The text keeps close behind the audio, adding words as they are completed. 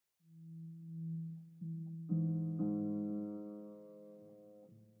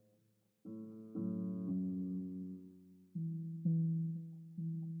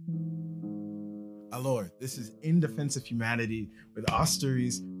Lord. This is In Defense of Humanity with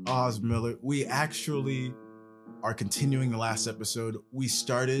Osteries, Oz Miller. We actually are continuing the last episode. We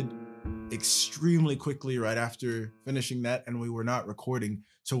started extremely quickly right after finishing that, and we were not recording.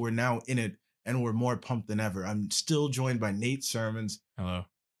 So we're now in it, and we're more pumped than ever. I'm still joined by Nate Sermons. Hello.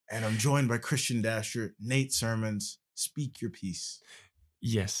 And I'm joined by Christian Dasher. Nate Sermons, speak your piece.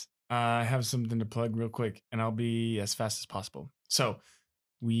 Yes. I have something to plug real quick, and I'll be as fast as possible. So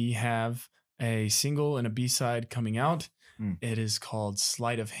we have a single and a B-side coming out. It is called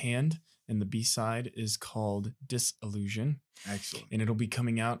Sleight of Hand, and the B-side is called Disillusion. Excellent. And it'll be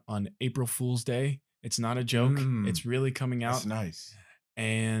coming out on April Fool's Day. It's not a joke. It's really coming out. That's nice.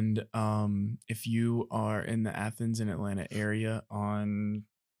 And if you are in the Athens and Atlanta area on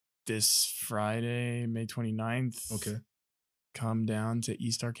this Friday, May 29th, Okay. come down to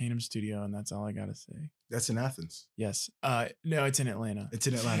East Arcanum Studio, and that's all I gotta say. That's in Athens. Yes. No, it's in Atlanta. It's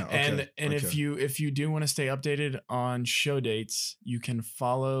in Atlanta. Okay. And if you do want to stay updated on show dates, you can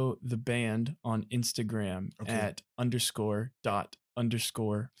follow the band on Instagram at _._open _._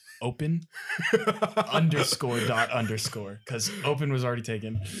 because open was already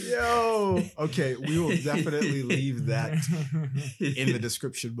taken. Yo. Okay, we will definitely leave that in the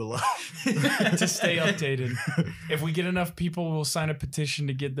description below to stay updated. If we get enough people, we'll sign a petition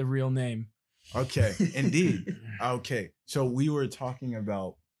to get the real name. Okay, indeed. Okay, so we were talking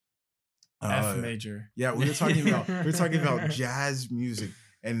about F major. Yeah, we were talking about jazz music,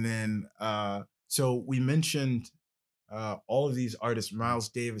 and then so we mentioned all of these artists, Miles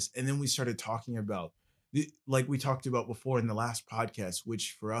Davis, and then we started talking about like we talked about before in the last podcast,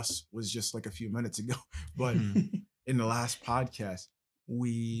 which for us was just like a few minutes ago, but in the last podcast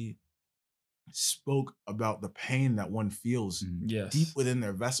we spoke about the pain that one feels deep within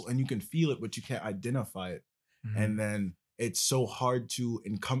their vessel, and you can feel it but you can't identify it. And then it's so hard to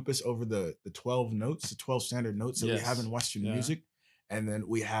encompass over the 12 notes, the 12 standard notes that we have in Western music. And then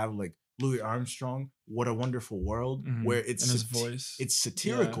we have like Louis Armstrong, What a Wonderful World, where it's his voice. It's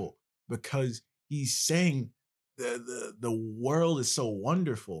satirical because he's saying the world is so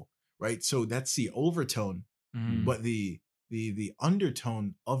wonderful, right? So that's the overtone, but the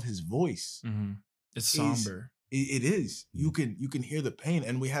undertone of his voice, it's somber. It is. You can hear the pain,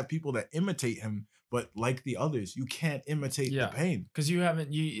 and we have people that imitate him, but like the others, you can't imitate the pain because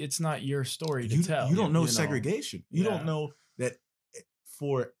it's not your story to tell. You don't know segregation. You don't know that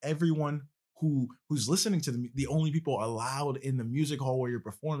for everyone who's listening to the only people allowed in the music hall where you're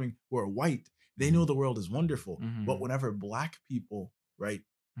performing who are white, they know the world is wonderful. But whenever black people, right,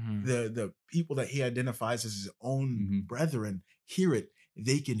 the people that he identifies as his own brethren hear it,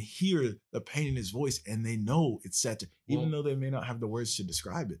 they can hear the pain in his voice, and they know it's set, even though they may not have the words to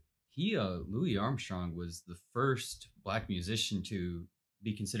describe it. Louis Armstrong was the first black musician to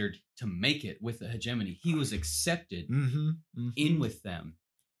be considered to make it with the hegemony. He was accepted in with them.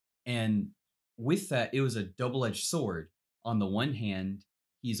 And with that, it was a double-edged sword. On the one hand,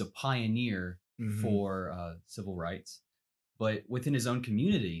 he's a pioneer for civil rights, but within his own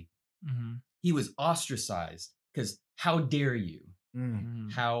community, he was ostracized because how dare you?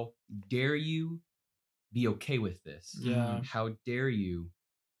 How dare you be okay with this? How dare you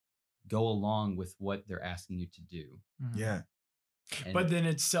go along with what they're asking you to do? Yeah. But then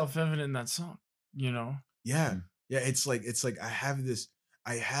it's self-evident in that song, you know? Yeah. Yeah. It's like I have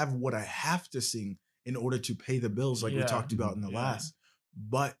what I have to sing in order to pay the bills, like we talked about in the last.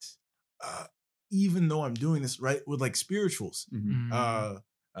 But even though I'm doing this, right, with like spirituals,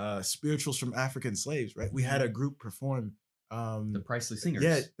 spirituals from African slaves, right? We had a group perform the Priceless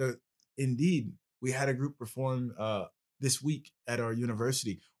Singers. Yeah, indeed. We had a group perform this week at our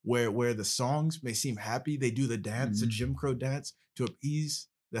university where the songs may seem happy. They do the dance, the Jim Crow dance to appease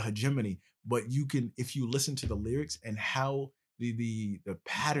the hegemony. But you can, if you listen to the lyrics and how the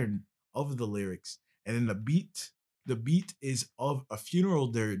pattern of the lyrics, and then the beat is of a funeral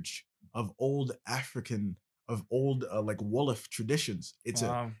dirge of old African, of old like Wolof traditions. It's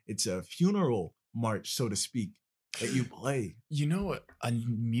a funeral march, so to speak, that you play. You know, a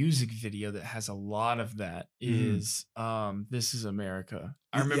music video that has a lot of that is This Is America.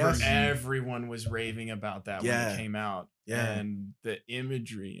 I remember everyone was raving about that when it came out. And the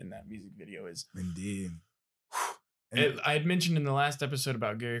imagery in that music video is indeed. I had mentioned in the last episode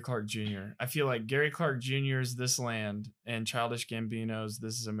about Gary Clark Jr. I feel like Gary Clark Jr.'s This Land and Childish Gambino's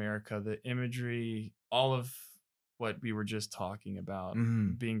This Is America, the imagery, all of what we were just talking about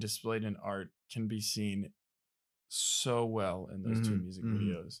being displayed in art can be seen so well in those two music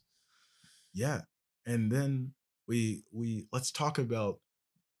videos. Yeah. And then we let's talk about,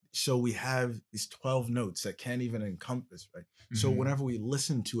 so we have these 12 notes that can't even encompass, right? So whenever we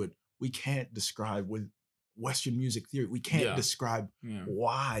listen to it, we can't describe with Western music theory. We can't describe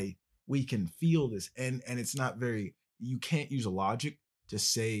why we can feel this. And it's not very, you can't use logic to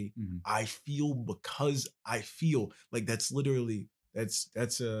say, I feel because I feel. Like that's literally, that's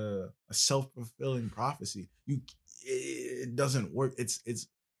a self-fulfilling prophecy. It doesn't work.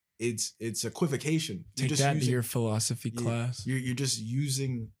 It's equivocation. Take that to your philosophy class. You're just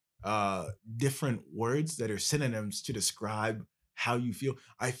using different words that are synonyms to describe how you feel.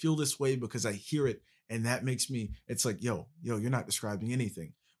 I feel this way because I hear it, and that makes me, it's like, yo, you're not describing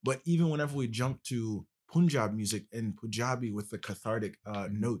anything. But even whenever we jump to Punjab music and Punjabi with the cathartic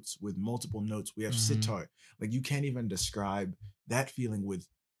notes, with multiple notes, we have sitar. Like you can't even describe that feeling with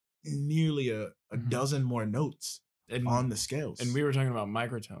nearly a dozen more notes on the scales. And we were talking about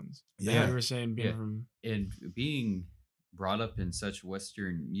microtones. Yeah. We were saying being brought up in such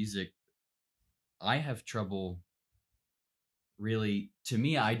Western music, I have trouble really, to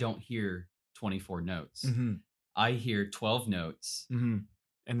me, I don't hear 24 notes. I hear 12 notes.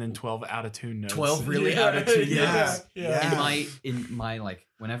 And then 12 out of tune notes. 12 really out of tune notes. Yeah. In my like,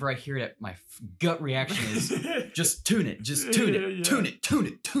 whenever I hear it, my gut reaction is just tune it, tune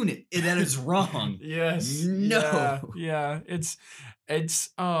it. And that is wrong. Yes. No. Yeah. It's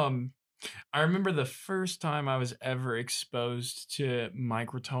I remember the first time I was ever exposed to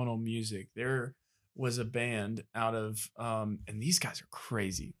microtonal music. There was a band out of and these guys are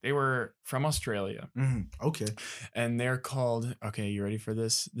crazy. They were from Australia. Okay. And they're called, okay, you ready for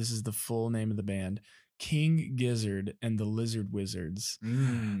this? This is the full name of the band. King Gizzard and the Lizard Wizards.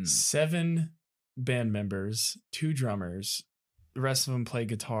 7 band members, 2 drummers. The rest of them play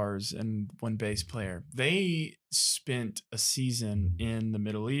guitars and 1 bass player. They spent a season in the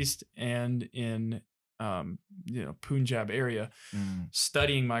Middle East and in Punjab area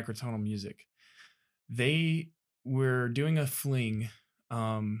studying microtonal music. They were doing a fling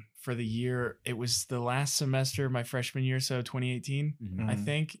for the year. It was the last semester of my freshman year, so 2018, I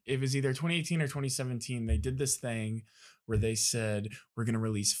think. It was either 2018 or 2017. They did this thing where they said, we're going to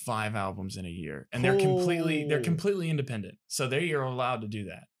release 5 albums in a year. And they're completely independent. So they are allowed to do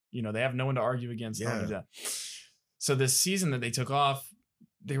that. They have no one to argue against. That. So this season that they took off,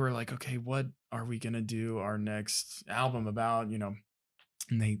 they were like, okay, what are we going to do our next album about?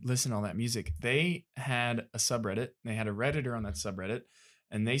 And they listened to all that music. They had a subreddit. They had a Redditor on that subreddit,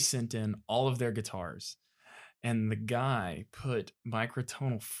 and they sent in all of their guitars. And the guy put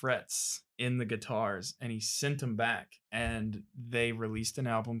microtonal frets in the guitars, and he sent them back. And they released an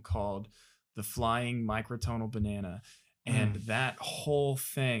album called The Flying Microtonal Banana. And that whole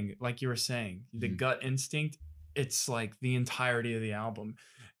thing, like you were saying, the gut instinct, it's like the entirety of the album.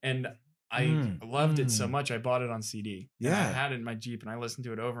 And I loved it so much. I bought it on CD. Yeah. I had it in my Jeep, and I listened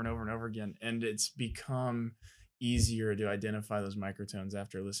to it over and over and over again. And it's become easier to identify those microtones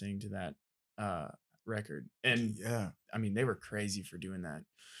after listening to that record. And I mean, they were crazy for doing that.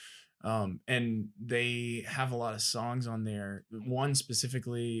 And they have a lot of songs on there. One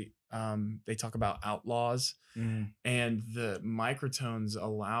specifically, they talk about outlaws, and the microtones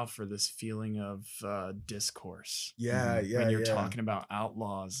allow for this feeling of discourse. When you're talking about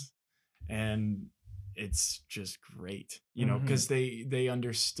outlaws. And it's just great, because they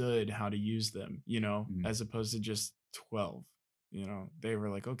understood how to use them, as opposed to just 12. They were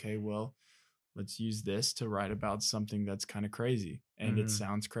like, okay, well, let's use this to write about something that's kind of crazy, and it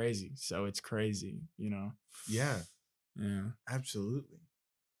sounds crazy, so it's crazy. Yeah, absolutely.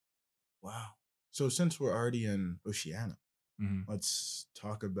 Wow. So since we're already in Oceania, let's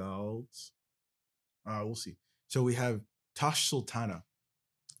talk about we'll see. So we have Tash Sultana,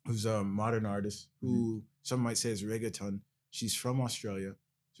 who's a modern artist who some might say is reggaeton. She's from Australia,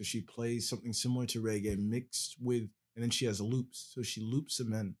 so she plays something similar to reggae mixed with, and then she has loops, so she loops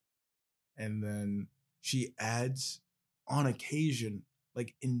them in. And then she adds, on occasion,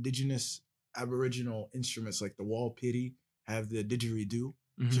 like indigenous Aboriginal instruments, like the Walpiri have the didgeridoo.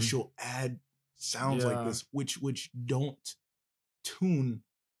 So she'll add sounds like this, which don't tune,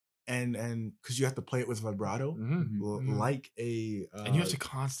 and because you have to play it with vibrato, like a, and you have to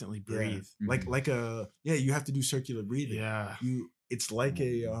constantly breathe, like a you have to do circular breathing. It's like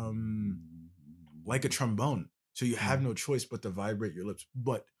a trombone. So you have no choice but to vibrate your lips,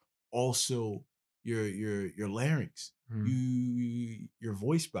 but also your larynx, your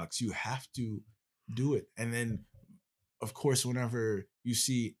voice box. You have to do it. And then, of course, whenever you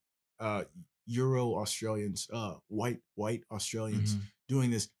see Euro Australians, white Australians doing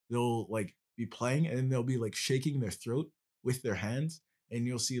this, they'll like be playing, and then they'll be like shaking their throat with their hands, and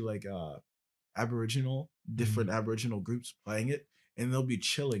you'll see like different Aboriginal groups playing it, and they'll be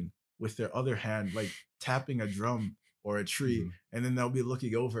chilling with their other hand, like tapping a drum or a tree, and then they'll be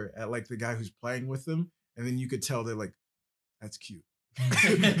looking over at like the guy who's playing with them, and then you could tell they're like, that's cute.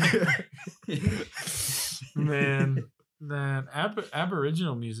 Man, that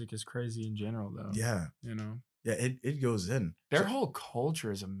Aboriginal music is crazy in general, though. Yeah. Yeah, it goes in. Their whole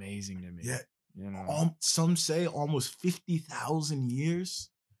culture is amazing to me. Yeah. Some say almost 50,000 years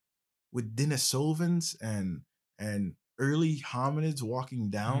with Denisovans and early hominids walking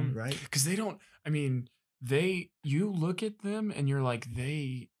down, right? Because they don't, I mean, you look at them and you're like,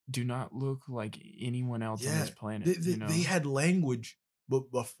 they do not look like anyone else on this planet. They had language,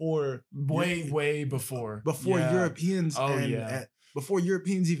 but before way before Europeans before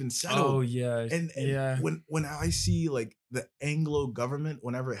Europeans even settled. Oh yeah. And when I see like the Anglo government,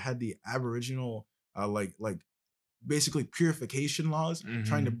 whenever it had the Aboriginal like basically purification laws,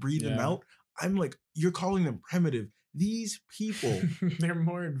 trying to breed them out, I'm like, you're calling them primitive. These people they're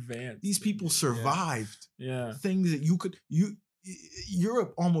more advanced. These people survived things that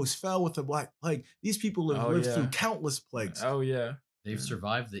Europe almost fell with the Black Plague. These people have lived through countless plagues. Oh yeah. They've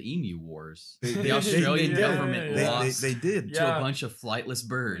survived the emu wars. The Australian government lost they did to a bunch of flightless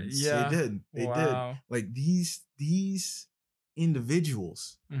birds. Yeah. They did. Like these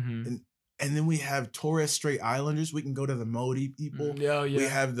individuals. And then we have Torres Strait Islanders. We can go to the Maori people. We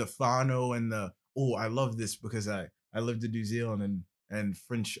have the Whānau and I love this because I lived in New Zealand and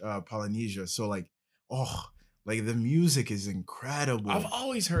French Polynesia. So like the music is incredible. I've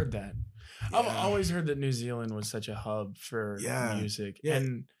always heard that. I've always heard that New Zealand was such a hub for music,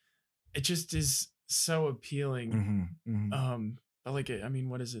 and it just is so appealing. But like, I mean,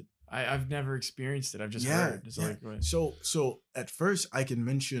 what is it? I've never experienced it. I've just heard. It's like, what? So at first, I can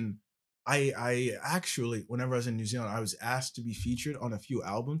mention, I actually, whenever I was in New Zealand, I was asked to be featured on a few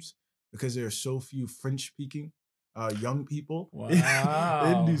albums because there are so few French-speaking young people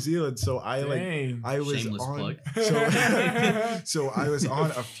in New Zealand. So I was Shameless on plug. so I was on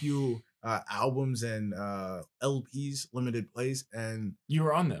a few albums and LPs, limited plays, and you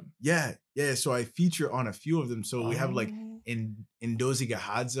were on them. Yeah. So I feature on a few of them. So we have like in Ndozi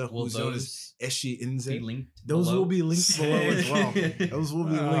Gahadza, who's known as Eshi Inze. Those will be linked below as well. Those will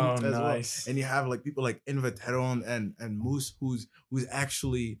be linked as well. And you have like people like Invateron and Moose, who's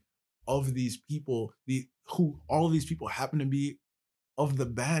actually of these people, who all of these people happen to be of the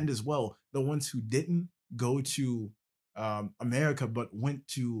band as well. The ones who didn't go to America but went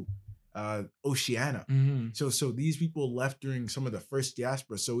to Oceania. So these people left during some of the first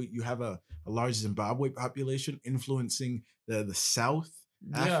diaspora. So you have a large Zimbabwe population influencing the South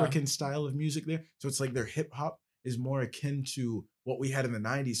African style of music there. So it's like their hip hop is more akin to what we had in the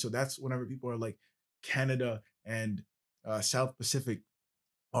 90s. So that's whenever people are like Canada and South Pacific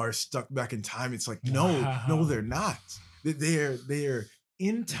are stuck back in time. It's like, no, they're not. They're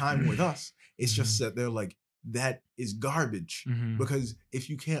in time with us. It's just that they're like, that is garbage, because if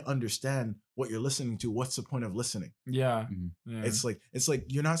you can't understand what you're listening to, what's the point of listening? It's like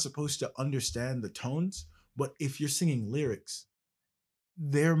you're not supposed to understand the tones, but if you're singing lyrics,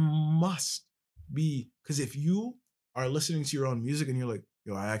 there must be, because if you are listening to your own music and you're like,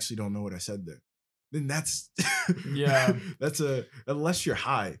 yo, I actually don't know what I said there, then that's unless you're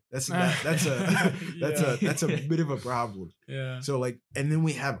high, that's a bit of a problem. So like, and then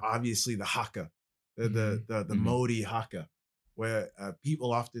we have obviously the haka, the Maori haka, where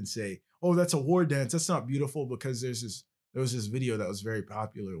people often say, oh, that's a war dance, that's not beautiful, because there was this video that was very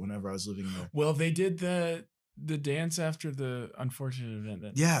popular whenever I was living there. Well, they did the dance after the unfortunate event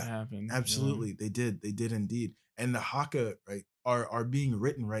that happened. Absolutely. They did indeed. And the haka, right, are being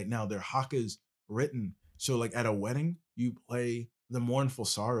written right now. They're hakas written. So like at a wedding, you play the mournful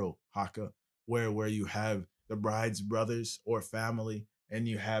sorrow haka, where you have the bride's brothers or family, and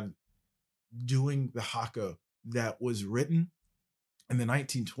you have doing the haka that was written in the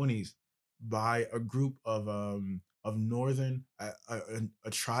 1920s by a group of northern a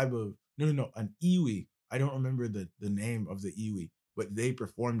tribe of an iwi. I don't remember the name of the iwi, but they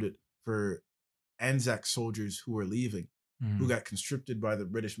performed it for Anzac soldiers who were leaving, who got conscripted by the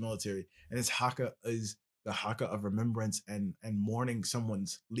British military. And its haka is the haka of remembrance and mourning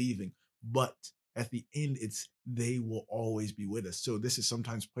someone's leaving. But at the end, it's they will always be with us. So this is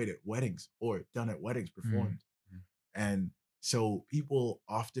sometimes played at weddings or done at weddings, performed. And so people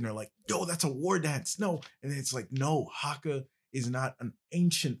often are like, yo, that's a war dance. No. And it's like, no, haka is not an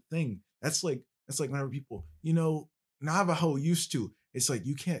ancient thing. That's like whenever people, Navajo used to. It's like,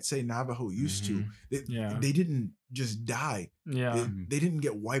 you can't say Navajo used to. They didn't just die. They didn't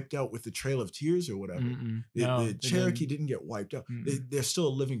get wiped out with the Trail of Tears or whatever. The Cherokee didn't get wiped out. They're still a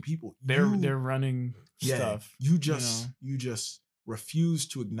living people. They're running stuff. You just refuse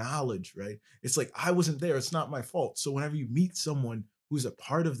to acknowledge, right? It's like, I wasn't there. It's not my fault. So whenever you meet someone who's a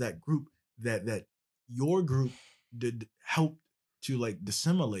part of that group that your group did help to like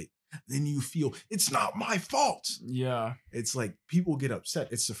dissimulate, then you feel it's not my fault. Yeah. It's like people get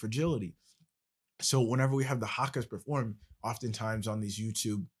upset. It's the fragility. So whenever we have the hakas perform, oftentimes on these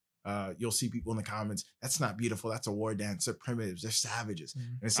YouTube, you'll see people in the comments, that's not beautiful. That's a war dance. They're primitives. They're savages.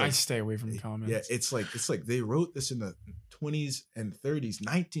 And it's like, I stay away from the comments. yeah, it's like they wrote this in the 20s and 30s,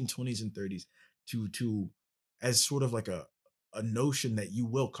 1920s and 30s to as sort of like a notion that you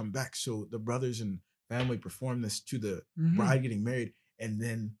will come back. So the brothers and family perform this to the bride getting married. And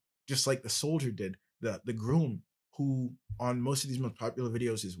then just like the soldier did, the groom, who on most of these most popular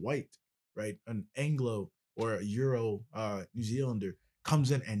videos is white, right? An Anglo or a Euro New Zealander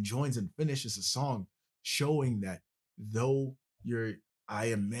comes in and joins and finishes the song, showing that though I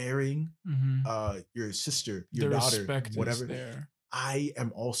am marrying your sister, your the daughter, respect whatever. is there. I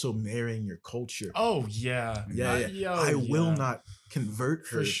am also marrying your culture. Oh yeah. I will not convert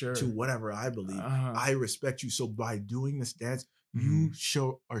her For sure. to whatever I believe. I respect you. So by doing this dance, you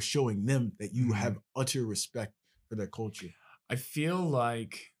are showing them that you have utter respect for their culture. I feel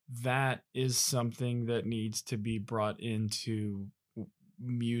like that is something that needs to be brought into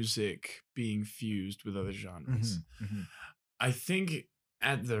music being fused with other genres. I think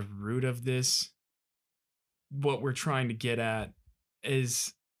at the root of this, what we're trying to get at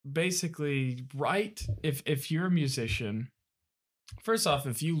is basically, right, if you're a musician, first off,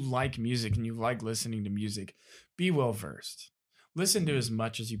 if you like music and you like listening to music, be well versed. Listen to as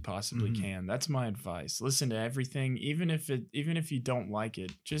much as you possibly can. That's my advice. Listen to everything, even if you don't like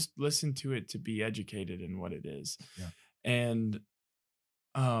it, just listen to it to be educated in what it is. Yeah. And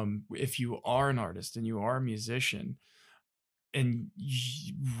if you are an artist and you are a musician, and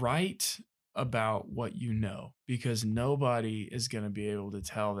write about what you know, because nobody is going to be able to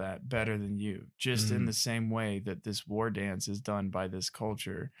tell that better than you, just in the same way that this war dance is done by this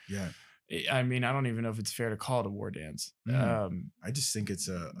culture. Yeah. I mean, I don't even know if it's fair to call it a war dance. I just think it's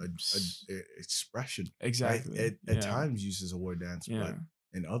a expression. Exactly. Right? At times uses a war dance, but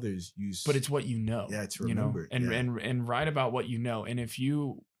in others use. But it's what you know. Yeah, to remember. And write about what you know. And if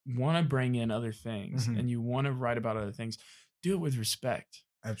you want to bring in other things and you want to write about other things, do it with respect.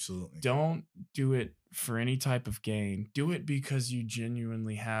 Absolutely. Don't do it for any type of gain. Do it because you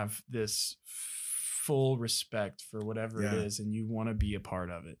genuinely have this full respect for whatever it is and you want to be a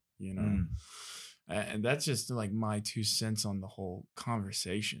part of it, you know? And that's just like my 2 cents on the whole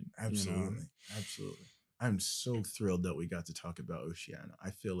conversation. Absolutely. You know? Absolutely. I'm so thrilled that we got to talk about Oceana.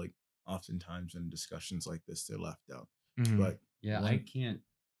 I feel like oftentimes in discussions like this, they're left out. But yeah, I can't,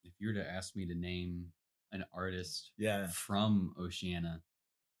 if you were to ask me to name an artist from Oceana,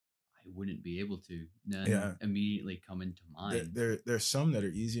 I wouldn't be able to. None immediately come into mind. There's some that are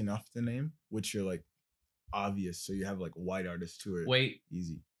easy enough to name, which are like obvious. So you have like white artists who are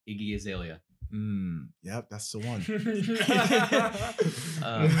easy. Iggy Azalea. Yep, that's the one.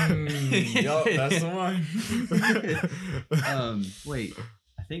 Yup, that's the one. Wait,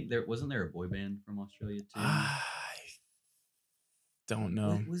 I think there wasn't a boy band from Australia too. I don't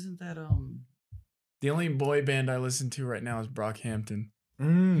know. Wasn't that The only boy band I listen to right now is Brockhampton.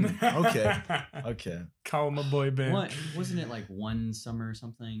 Okay. Call them a boy band. What wasn't it like One Summer or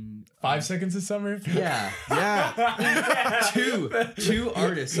something? 5 Seconds of Summer? Yeah. two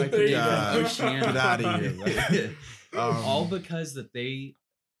artists I could name from Oceania. Get out of here. All because that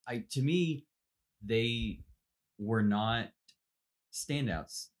to me, they were not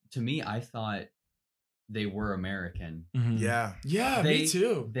standouts. To me, I thought they were American. Yeah, me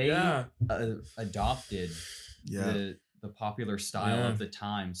too. They adopted the popular style of the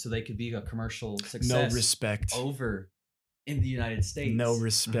time, so they could be a commercial success. No respect over in the United States. No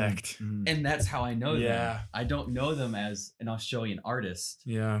respect, and that's how I know them. I don't know them as an Australian artist.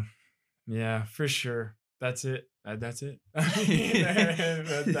 Yeah, for sure. That's it. That's it.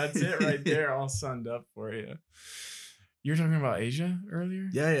 That's it right there, all summed up for you. You were talking about Asia earlier.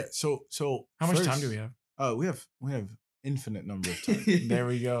 Yeah. So how much time do we have? We have infinite number of time. There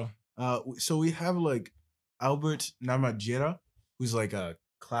we go. So we have like Albert Namatjira, who's like a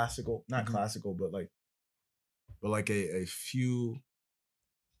classical, not classical, but like a few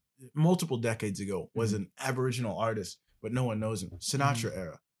multiple decades ago was an Aboriginal artist, but no one knows him. Sinatra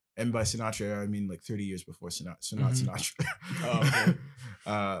era. And by Sinatra era, I mean like 30 years before Sinatra.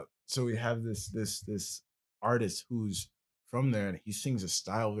 So we have this artist who's from there, and he sings a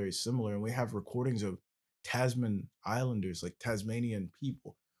style very similar. And we have recordings of Tasman Islanders, like Tasmanian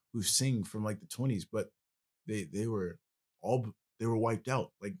people, who sing from like the 20s, but they were wiped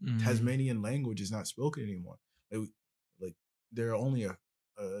out. Like Tasmanian language is not spoken anymore. Like there are only a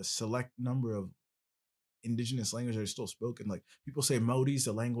select number of indigenous languages that are still spoken. Like people say Māori is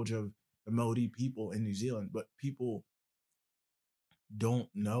the language of the Māori people in New Zealand, but people don't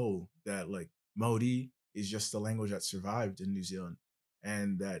know that like Māori is just the language that survived in New Zealand,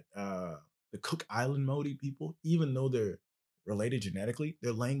 and that the Cook Island Māori people, even though they're related genetically,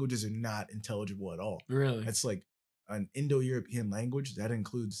 their languages are not intelligible at all. Really? It's like an Indo-European language that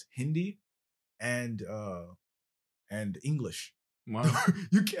includes Hindi and English. Wow.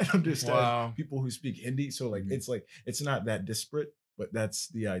 You can't understand Wow. people who speak Hindi. So like it's not that disparate, but that's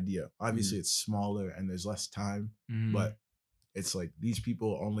the idea. Obviously it's smaller and there's less time, but it's like these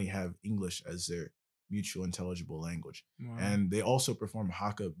people only have English as their mutual intelligible language. Wow. And they also perform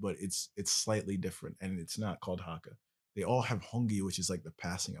Haka, but it's slightly different and it's not called Haka. They all have Hongi, which is like the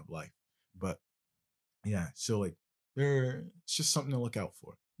passing of life. But yeah, so like it's just something to look out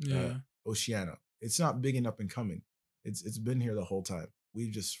for. Yeah. Oceania. It's not big and up and coming. It's been here the whole time.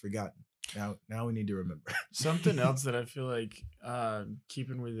 We've just forgotten. Now we need to remember. Something else that I feel like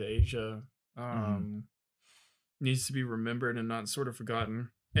keeping with Asia needs to be remembered and not sort of forgotten.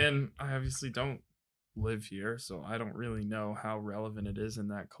 And I obviously don't live here, so I don't really know how relevant it is in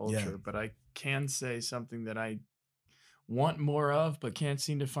that culture. But I can say something that I want more of, but can't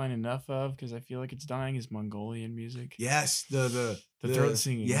seem to find enough of because I feel like it's dying, is Mongolian music. Yes, the throat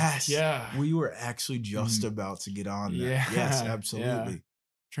singing. Yes, yeah. We were actually just about to get on that. Yeah. Yes, absolutely. Yeah.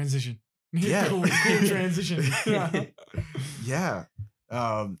 Transition. Yeah, cool transition. Yeah,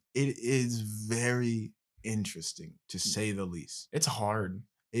 it is very interesting to say the least. It's hard.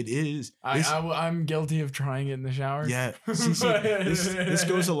 It is. I'm guilty of trying it in the shower. Yeah. See, this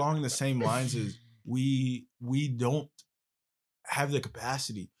goes along the same lines as we don't have the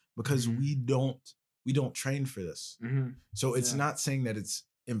capacity because we don't train for this. So it's not saying that it's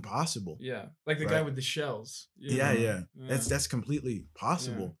impossible. Yeah. Like the guy with the shells. Yeah. That's completely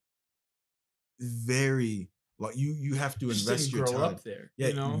possible. Very like you have to invest your time. Up there. Yeah.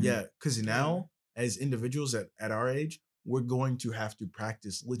 You know? Yeah. Because now as individuals at our age, we're going to have to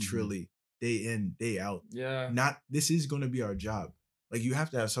practice literally day in, day out. Yeah. This is going to be our job. Like you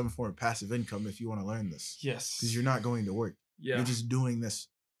have to have some form of passive income if you want to learn this. Yes. Because you're not going to work. Yeah. You're just doing this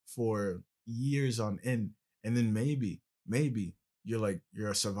for years on end. And then maybe you're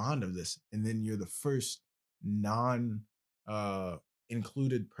a savant of this. And then you're the first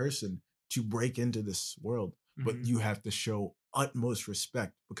included person to break into this world. But you have to show utmost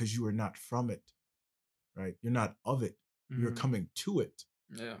respect because you are not from it. Right? You're not of it. You're coming to it.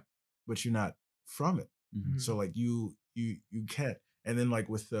 Yeah. But you're not from it. So like you can't. And then like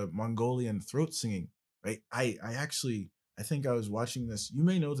with the Mongolian throat singing, right? I think I was watching this. You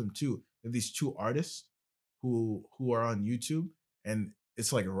may know them too. They're these two artists who are on YouTube, and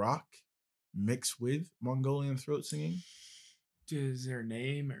it's like rock mixed with Mongolian throat singing. Is there a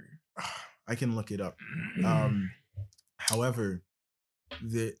name or? I can look it up. However,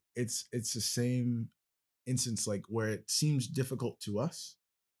 it's the same instance like where it seems difficult to us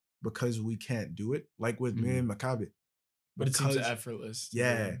because we can't do it. Like with Miriam Makeba. But it seems effortless.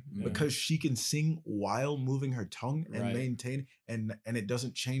 Yeah, because she can sing while moving her tongue and maintain, and it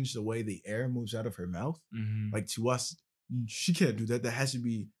doesn't change the way the air moves out of her mouth. Like to us, she can't do that. That has to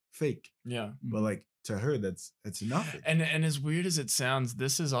be fake. Yeah. But like to her, that's nothing. And as weird as it sounds,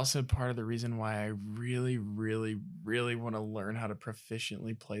 this is also part of the reason why I really, really, really want to learn how to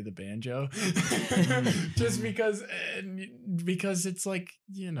proficiently play the banjo. Just because it's like,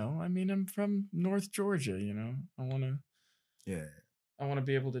 I mean, I'm from North Georgia, I want to. Yeah, I want to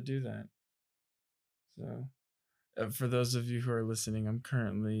be able to do that. So, for those of you who are listening, I'm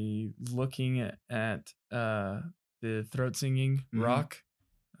currently looking at the throat singing rock.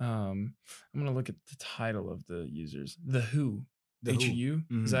 I'm gonna look at the title of the users. The Who. H-U?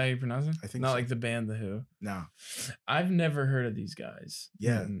 Is that how you pronounce it? I think not so. like the band The Who. No, I've never heard of these guys.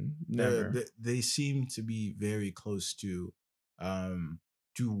 Yeah, never. They seem to be very close to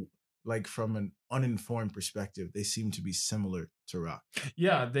like from an uninformed perspective, they seem to be similar to rock.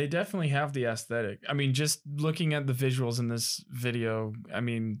 Yeah, they definitely have the aesthetic. I mean, just looking at the visuals in this video, I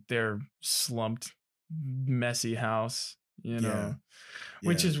mean, they're slumped, messy house,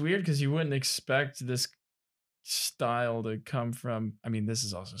 which is weird because you wouldn't expect this style to come from. I mean, this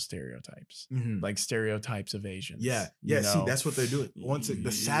is also stereotypes, like stereotypes of Asians. Yeah. See, that's what they're doing. Once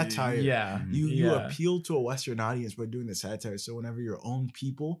the satire, you appeal to a Western audience by doing the satire. So whenever your own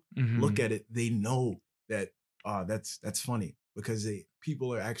people look at it, they know that that's funny because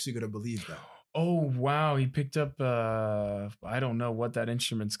people are actually going to believe that. Oh wow, he picked up I don't know what that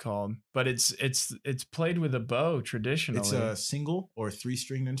instrument's called, but it's played with a bow traditionally. It's a single or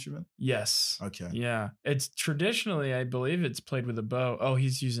 3-stringed instrument? Yes. Okay. Yeah. It's traditionally, I believe it's played with a bow. Oh,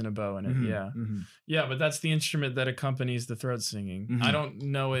 he's using a bow in it. Yeah. Yeah, but that's the instrument that accompanies the throat singing. I don't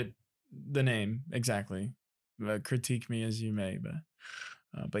know the name exactly. Critique me as you may,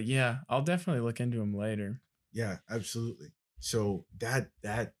 but yeah, I'll definitely look into him later. Yeah, absolutely. So that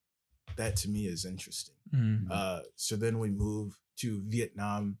to me is interesting. So then we move to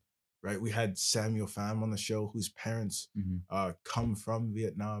Vietnam, right? We had Samuel Pham on the show, whose parents come from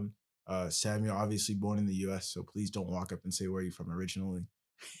Vietnam. Samuel, obviously born in the U.S., so please don't walk up and say where you're from originally.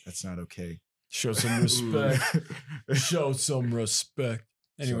 That's not okay. Show some respect. Show some respect.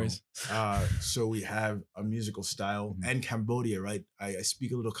 Anyways, so we have a musical style and Cambodia, right? I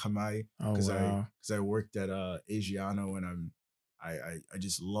speak a little Khmer because I worked at Asiano, and I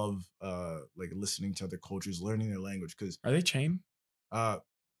just love like listening to other cultures, learning their language. Because are they chained?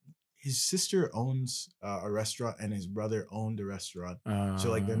 His sister owns a restaurant, and his brother owned a restaurant.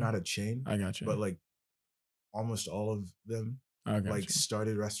 So like they're not a chain. I got you. But like almost all of them like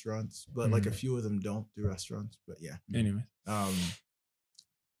started restaurants, but like a few of them don't do restaurants. But yeah. Anyway.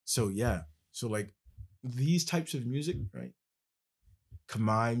 So yeah. So like these types of music, right?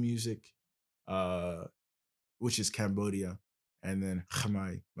 Khmer music, which is Cambodia, and then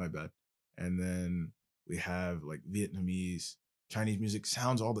Khmer, my bad. And then we have like Vietnamese, Chinese music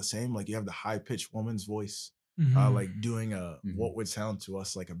sounds all the same. Like you have the high-pitched woman's voice, like doing what would sound to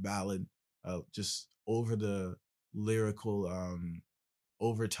us like a ballad, just over the lyrical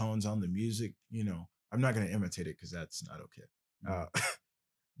overtones on the music. You know, I'm not gonna imitate it because that's not okay.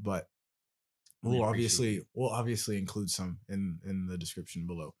 But we'll obviously include some in the description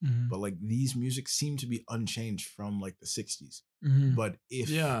below. But like these music seem to be unchanged from like the 60s. But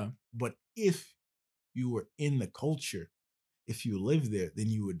if you were in the culture, if you lived there, then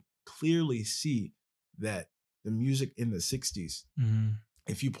you would clearly see that the music in the 60s,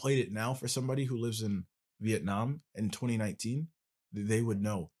 if you played it now for somebody who lives in Vietnam in 2019, they would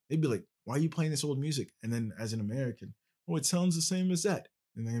know. They'd be like, why are you playing this old music? And then as an American, oh, it sounds the same as that.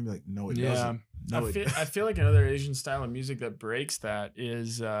 And they'd be like, no, it doesn't. No, I feel like another Asian style of music that breaks that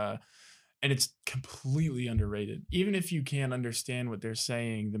is, and it's completely underrated. Even if you can't understand what they're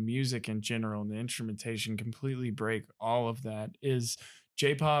saying, the music in general and the instrumentation completely break all of that, is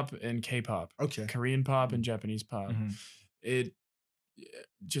J-pop and K-pop. Okay. Korean pop and Japanese pop. It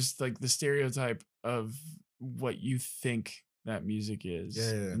just like the stereotype of what you think that music is.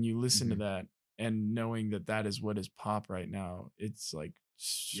 And you listen to that and knowing that that is what is pop right now, it's like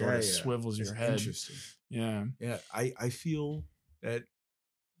sort of swivels your head. Interesting. Yeah. I feel that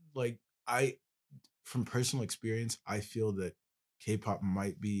like from personal experience, I feel that K-pop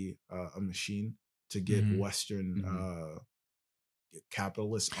might be a machine to get Western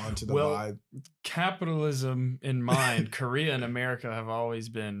capitalists onto the vibe. Capitalism in mind, Korea and America have always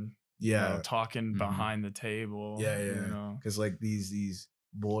been talking behind the table. Because like these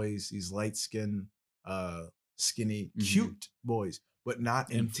boys, these light skinned, skinny, cute boys, but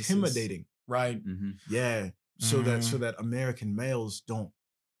not intimidating. Right. So that American males don't,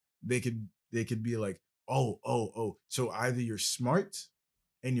 they could be like, oh, so either you're smart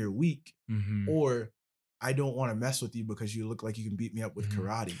and you're weak, or I don't want to mess with you because you look like you can beat me up with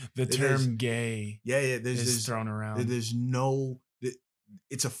karate. The term gay there's thrown around. There's no,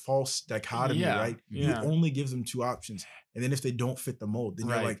 it's a false dichotomy, right? You only give them two options. And then if they don't fit the mold, then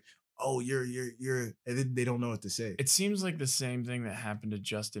you're like, oh, you're, and then they don't know what to say. It seems like the same thing that happened to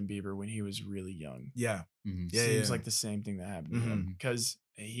Justin Bieber when he was really young. Seems like the same thing that happened to him, because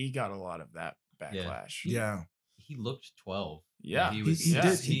he got a lot of that backlash. He looked 12. He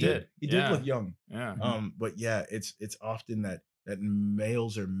did look young. But yeah, it's often that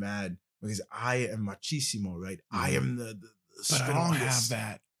males are mad because I am machismo, right? I am the strongest. I don't have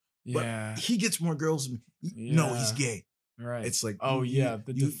that. But he gets more girls than me. No, he's gay. Right. It's like,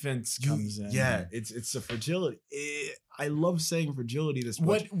 the defense comes in. Yeah, it's a fragility. I love saying fragility this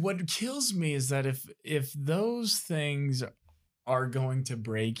much. What kills me is that if those things are going to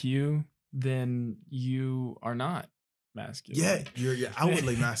break you, then you are not masculine. Yeah, you're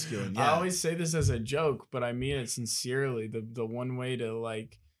outwardly masculine. Yeah. I always say this as a joke, but I mean it sincerely. The one way to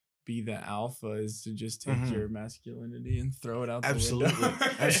like be the alpha is to just take your masculinity and throw it out the window.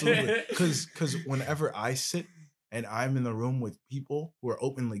 Absolutely. Because whenever I sit and I'm in the room with people who are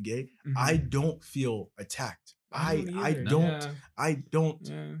openly gay, I don't feel attacked. I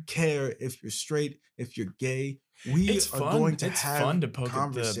don't care if you're straight, if you're gay. It's fun to poke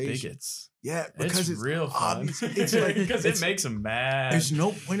at the bigots. Yeah, because it's real fun. It's like because it makes them mad. There's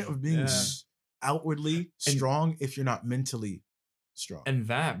no point of being outwardly strong if you're not mentally strong. And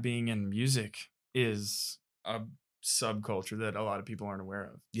that being in music is a subculture that a lot of people aren't aware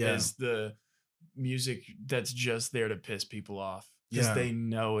of. Yeah. Is the music that's just there to piss people off because they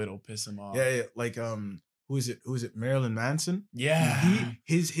know it'll piss them off. Yeah. Like who is it? Marilyn Manson. Yeah.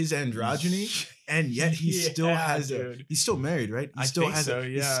 His androgyny, and yet he still has he's still married, right? He still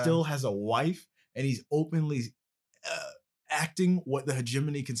he still has a wife, and he's openly acting what the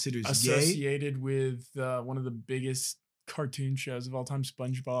hegemony considers associated gay. with one of the biggest cartoon shows of all time,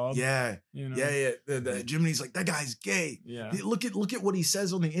 SpongeBob. Yeah, you know? yeah. The hegemony's like, that guy's gay. Yeah, look at what he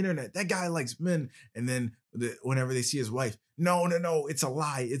says on the internet. That guy likes men. And then whenever they see his wife, no, it's a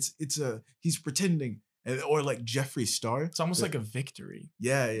lie. He's pretending. Or like Jeffree Star. It's almost like a victory.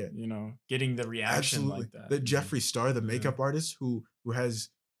 Yeah. You know, getting the reaction like that. The Jeffree Star, the makeup artist who has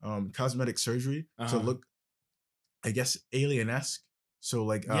cosmetic surgery to look, I guess, alien-esque. So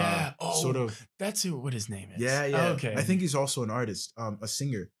like sort of, that's what his name is. Yeah. Okay. I think he's also an artist, a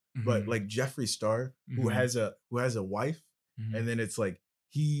singer. But like Jeffree Star, who has a wife, and then it's like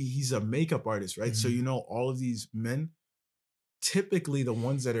he's a makeup artist, right? So you know, all of these men, typically the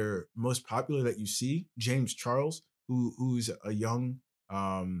ones that are most popular that you see, James Charles, who's a young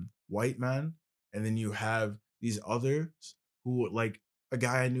white man, and then you have these others who, like a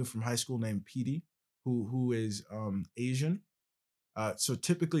guy I knew from high school named Petey, who is Asian. So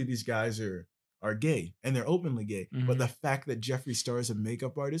typically these guys are gay, and they're openly gay. But the fact that Jeffree Star is a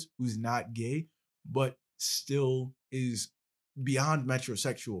makeup artist who's not gay, but still is beyond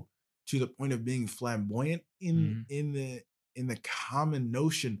metrosexual to the point of being flamboyant in the common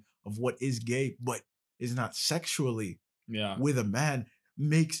notion of what is gay, but is not sexually with a man,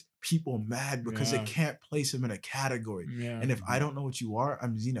 makes people mad because they can't place him in a category. And if I don't know what you are,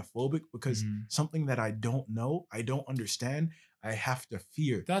 I'm xenophobic because something that I don't know, I don't understand, I have to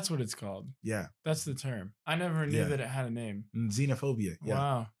fear. That's what it's called. Yeah. That's the term. I never knew that it had a name. Xenophobia. Yeah.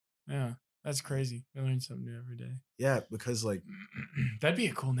 Wow. Yeah. That's crazy. I learn something new every day. Yeah, because like that'd be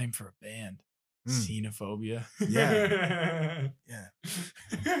a cool name for a band. Xenophobia. Yeah.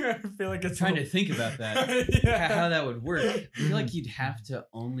 I feel like it's trying to think about that. How that would work. I feel like you'd have to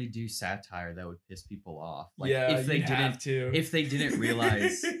only do satire that would piss people off. Like if they didn't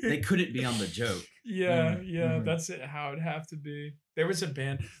realize they couldn't be on the joke. That's how it'd have to be. There was a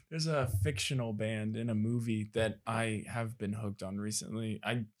band, there's a fictional band in a movie that I have been hooked on recently.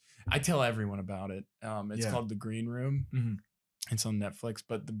 I tell everyone about it. It's called The Green Room. It's on Netflix,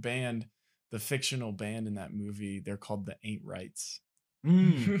 but the fictional band in that movie, they're called the Ain't Rights.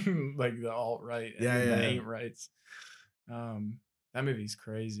 Like the alt-right and the Ain't Rights. That movie's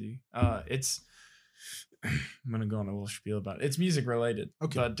crazy. It's I'm gonna go on a little spiel about it. It's music related.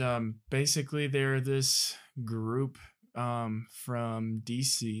 Okay. But basically they're this group from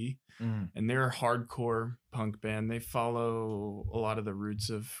DC, and they're a hardcore punk band. They follow a lot of the roots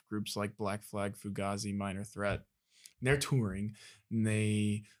of groups like Black Flag, Fugazi, Minor Threat. And they're touring, and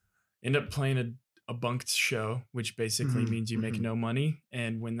they end up playing a bunked show, which basically means you make no money.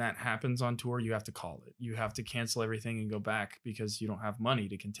 And when that happens on tour, you have to call it. You have to cancel everything and go back because you don't have money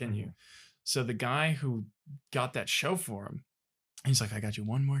to continue. So the guy who got that show for him, he's like, I got you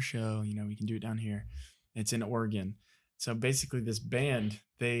one more show. You know, we can do it down here. It's in Oregon. So basically this band,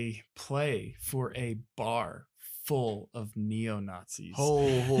 they play for a bar full of neo-Nazis.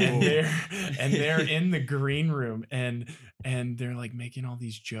 And they're in the green room and they're like making all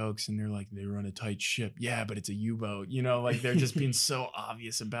these jokes, and they're like, they run a tight ship. Yeah, but it's a U-boat, you know, like they're just being so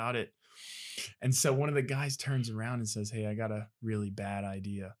obvious about it. And so one of the guys turns around and says, hey, I got a really bad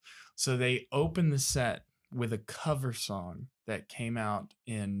idea. So they open the set with a cover song that came out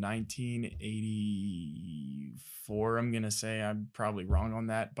in 1984. I'm going to say, I'm probably wrong on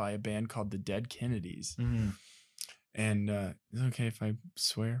that, by a band called the Dead Kennedys. And is it okay if I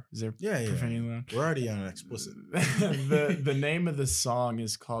swear? Is there profanity allowed? We're already on explicit. The name of the song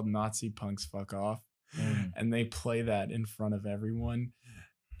is called Nazi Punks Fuck Off. And they play that in front of everyone.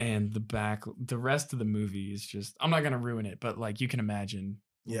 And the rest of the movie is just, I'm not going to ruin it, but like you can imagine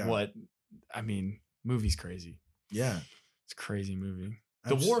movie's crazy. Yeah. It's a crazy movie.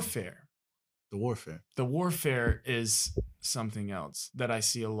 Absolutely. The warfare is something else that I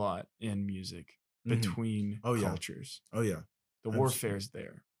see a lot in music between cultures. The warfare's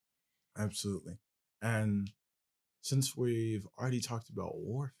there. Absolutely. And since we've already talked about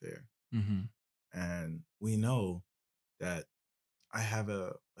warfare, and we know that I have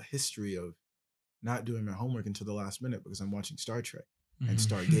a history of not doing my homework until the last minute because I'm watching Star Trek and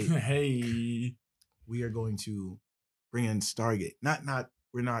Stargate. Hey, we are going to bring in Stargate.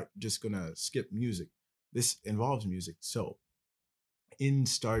 We're not just gonna skip music. This involves music. So in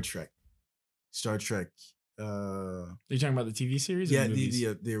Star Trek, Star Trek. Are you talking about the TV series? Yeah, or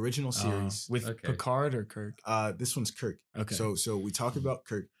the the original series with Picard or Kirk. This one's Kirk. Okay. So we talk about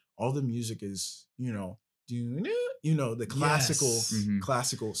Kirk. All the music is the classical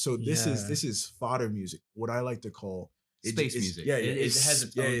classical. So this is fodder music. What I like to call space music. Yeah, it has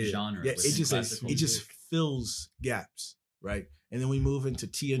its own genre. Yeah, it just fills gaps, right? And then we move into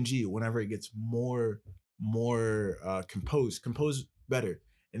TNG whenever it gets more composed better.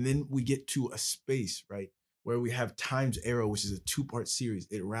 And then we get to a space, right, where we have Time's Arrow, which is a 2-part series.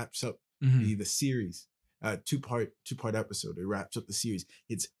 It wraps up the series, two-part episode. It wraps up the series.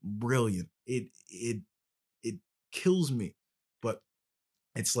 It's brilliant. It kills me, but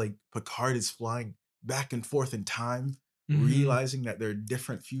it's like Picard is flying back and forth in time, realizing that there are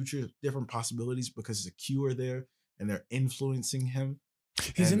different futures, different possibilities because the Q are there and they're influencing him.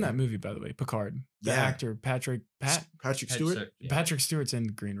 He's in that movie, by the way, Picard. The actor Patrick Stewart. Patrick Stewart's in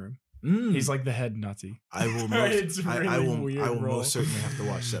Green Room. He's like the head Nazi. I will most certainly have to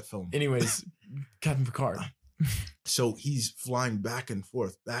watch that film. Anyways, Captain Picard. So he's flying back and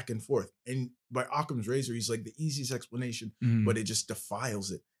forth. And by Occam's razor, he's like the easiest explanation, but it just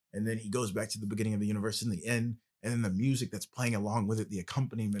defiles it. And then he goes back to the beginning of the universe in the end. And then the music that's playing along with it, the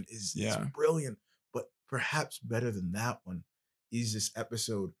accompaniment is brilliant. But perhaps better than that one is this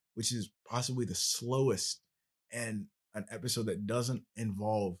episode, which is possibly the slowest and an episode that doesn't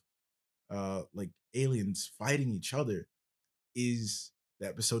involve like aliens fighting each other, is the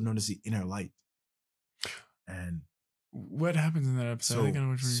episode known as The Inner Light. And what happens in that episode? I think I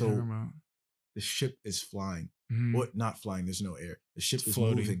know which one you're talking about. The ship is flying. What? Not flying. There's no air. The ship is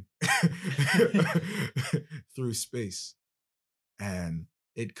floating. moving through space, and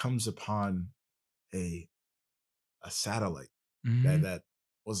it comes upon a satellite that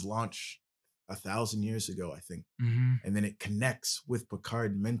was launched 1,000 years ago, I think. And then it connects with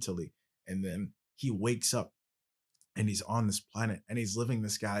Picard mentally, and then he wakes up, and he's on this planet, and he's living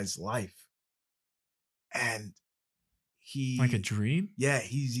this guy's life, and he like a dream. Yeah,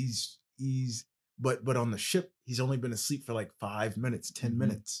 he's. But on the ship, he's only been asleep for like 5 minutes, 10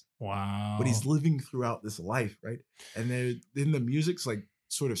 minutes. Wow. But he's living throughout this life, right? And then the music's like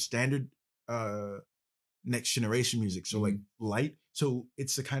sort of standard Next Generation music. So like light. So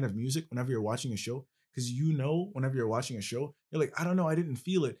it's the kind of music whenever you're watching a show, because whenever you're watching a show, you're like, I don't know, I didn't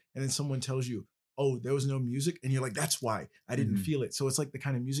feel it. And then someone tells you, oh, there was no music. And you're like, that's why I didn't feel it. So it's like the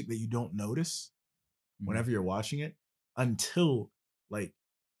kind of music that you don't notice whenever you're watching it, until like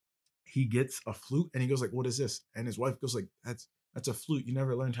he gets a flute and he goes like, what is this? And his wife goes like, that's a flute. You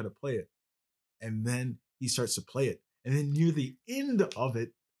never learned how to play it. And then he starts to play it. And then near the end of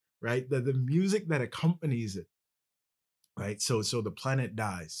it, right, the music that accompanies it, right? So the planet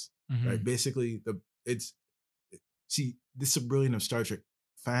dies, right? Basically, see, this is a brilliant of Star Trek.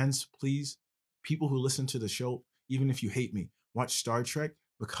 Fans, please, people who listen to the show, even if you hate me, watch Star Trek,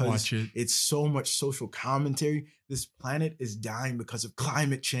 because it's so much social commentary. This planet is dying because of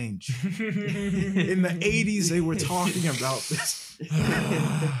climate change. In the 80s, they were talking about this.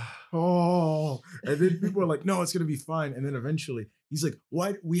 And then people are like, no, it's going to be fine. And then eventually he's like,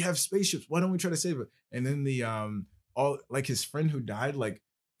 why? We have spaceships. Why don't we try to save it? And then his friend who died, like,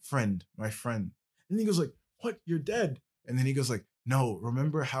 my friend. And he goes like, what? You're dead. And then he goes like, no,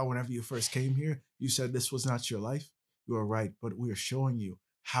 remember how whenever you first came here, you said this was not your life? You are right. But we are showing you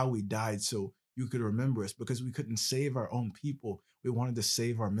how we died so you could remember us, because we couldn't save our own people. We wanted to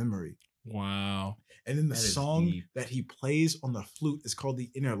save our memory. Wow. And then the song that he plays on the flute is called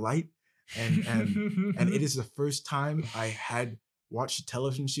The Inner Light. And it is the first time I had watched a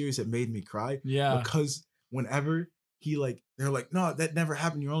television series that made me cry. Yeah. Because whenever they're like, no, that never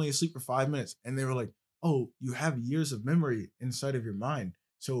happened. You're only asleep for 5 minutes. And they were like, oh, you have years of memory inside of your mind.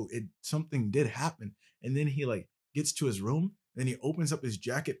 So something did happen. And then he like gets to his room. Then he opens up his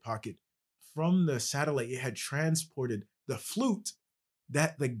jacket pocket. From the satellite, it had transported the flute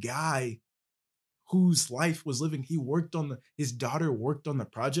that the guy whose life was living, his daughter worked on the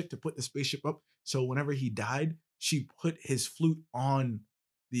project to put the spaceship up. So whenever he died, she put his flute on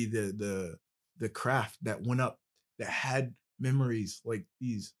the craft that went up, that had memories, like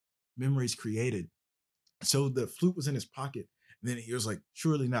these memories created. So the flute was in his pocket. And then he was like,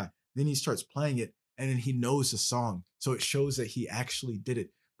 surely not. Then he starts playing it, and then he knows the song. So it shows that he actually did it.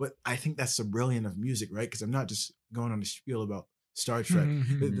 But I think that's the brilliance of music, right? Because I'm not just going on a spiel about Star Trek.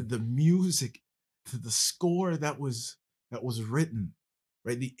 The music, the score that was written,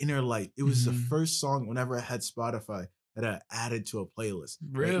 right? The Inner Light. It was the first song whenever I had Spotify that I added to a playlist.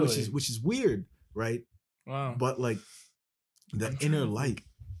 Really? Right? Which is weird, right? Wow. But like the Inner Light.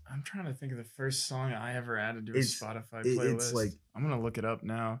 I'm trying to think of the first song I ever added to a Spotify playlist. It's like, I'm gonna look it up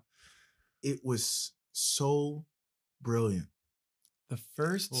now. it was so brilliant. The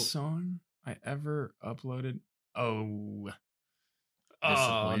first song I ever uploaded. Oh,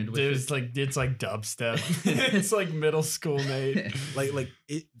 Disappointed with dude, it? it's like dubstep. It's like middle school Nate. Like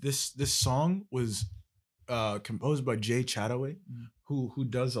it. This song was composed by Jay Chataway, who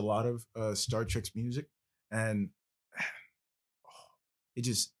does a lot of Star Trek's music, and it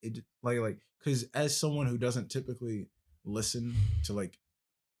like because as someone who doesn't typically listen to like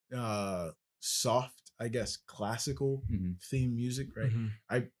soft, I guess, classical theme music, right?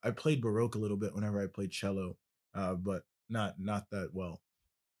 I played Baroque a little bit whenever I played cello, but not that well.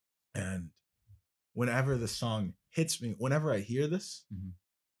 And whenever the song hits me, whenever I hear this,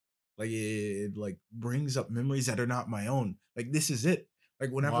 like it like brings up memories that are not my own. Like this is it.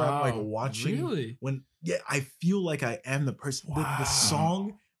 Like whenever I'm like watching, I feel like I am the person. The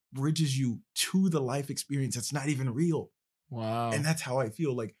song bridges you to the life experience that's not even real. Wow. And that's how I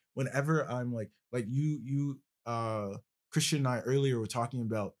feel. Like whenever I'm like you Christian and I earlier were talking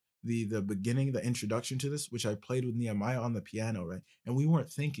about the beginning, the introduction to this, which I played with Nehemiah on the piano, right? And we weren't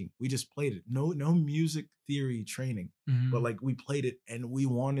thinking, we just played it. No music theory training, but like we played it and we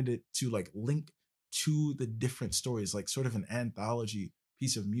wanted it to like link to the different stories, like sort of an anthology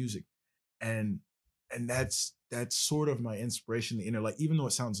piece of music. And that's sort of my inspiration, the Inner Light. Even though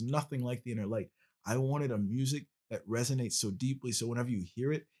it sounds nothing like the Inner Light, I wanted a music that resonates so deeply. So whenever you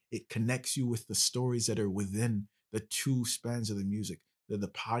hear it, it connects you with the stories that are within the two spans of the music, the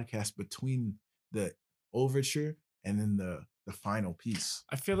podcast between the overture and then the final piece.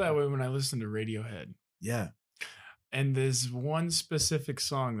 I feel that way when I listen to Radiohead. Yeah. And there's one specific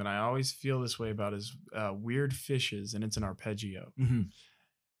song that I always feel this way about is Weird Fishes, and it's an arpeggio.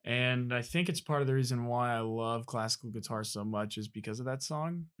 And I think it's part of the reason why I love classical guitar so much is because of that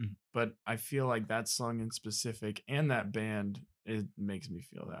song. But I feel like that song in specific and that band, it makes me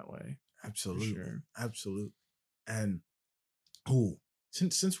feel that way. Absolutely. Sure. Absolutely. And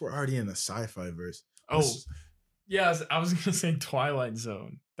since we're already in the sci-fi verse. Yeah, I was going to say Twilight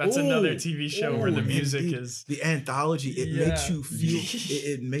Zone. That's another TV show where the music is the anthology. It makes you feel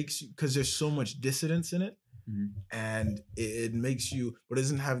it makes you, because there's so much dissidence in it. And it makes you, but it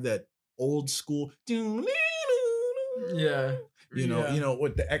doesn't have that old school you know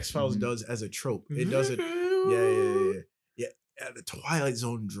what the X-Files does as a trope. It does it yeah. The Twilight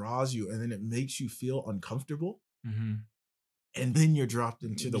Zone draws you and then it makes you feel uncomfortable, and then you're dropped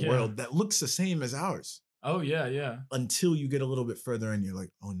into the world that looks the same as ours. Until you get a little bit further and you're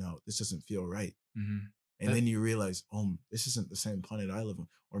like, oh no, this doesn't feel right. And then you realize, oh, this isn't the same planet I live on,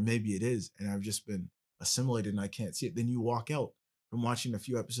 or maybe it is, and I've just been assimilated and I can't see it. Then you walk out from watching a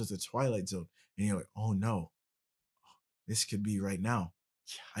few episodes of Twilight Zone and you're like, oh no, this could be right now.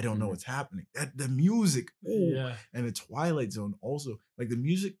 I don't know what's happening. The music, and the Twilight Zone also, like the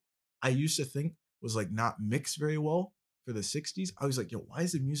music I used to think was like not mixed very well for the 60s. I was like, yo, why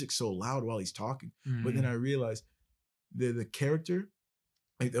is the music so loud while he's talking? But then I realized the character,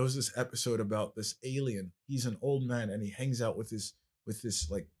 like there was this episode about this alien. He's an old man and he hangs out with this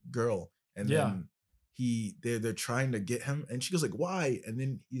like girl, and then they're trying to get him, and she goes like, why? And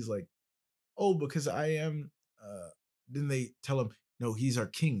then he's like, oh, because I am then they tell him, no, he's our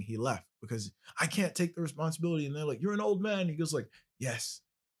king, he left because I can't take the responsibility. And they're like, you're an old man. He goes like, yes,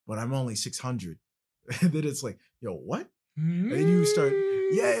 but I'm only 600. And then it's like, yo, what? And then you start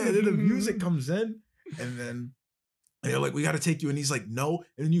and then the music comes in, and then they're like, we got to take you. And he's like, no.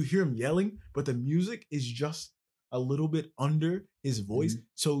 And then you hear him yelling, but the music is just a little bit under his voice.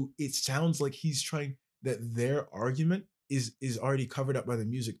 So it sounds like he's trying, that their argument is already covered up by the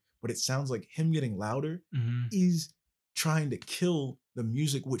music, but it sounds like him getting louder is trying to kill the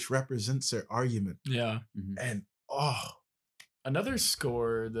music, which represents their argument. And another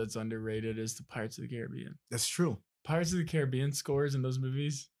score that's underrated is the Pirates of the Caribbean. That's true. Pirates of the Caribbean scores in those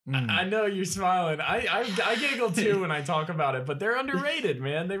movies. I know you're smiling. I giggle too when I talk about it, but they're underrated,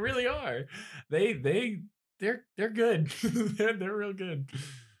 man. They really are. They're good. they're real good.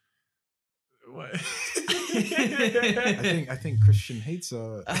 What? I think Christian hates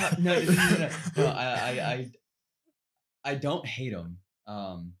no. I don't hate them.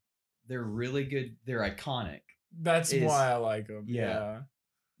 They're really good. They're iconic. That's why I like them. Yeah.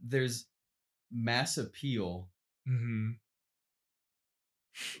 There's mass appeal.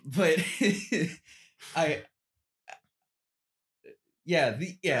 But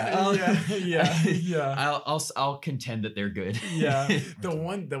I'll contend that they're good.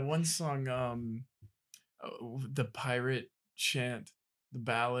 The one song, the pirate chant, the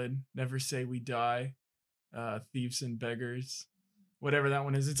ballad, Never Say We Die, Thieves and Beggars, whatever that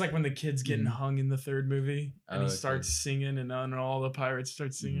one is. It's like when the kid's getting hung in the third movie and he starts singing, and all the pirates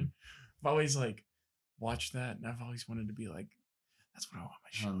start singing. I've always like watched that, and I've always wanted to be like, that's what I want my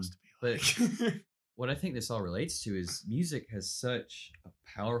shows to be like. What I think this all relates to is music has such a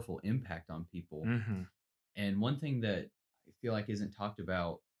powerful impact on people. Mm-hmm. And one thing that I feel like isn't talked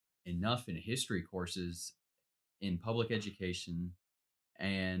about enough in history courses in public education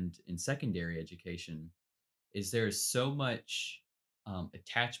and in secondary education is there is so much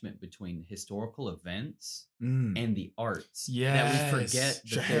attachment between historical events and the arts that we forget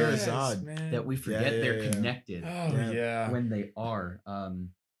Scheherazade. that we forget they're connected. When they are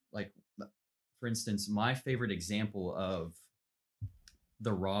like, for instance, my favorite example of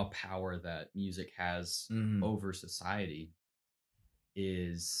the raw power that music has over society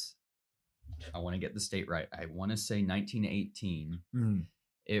is, I want to get the state right. I want to say 1918.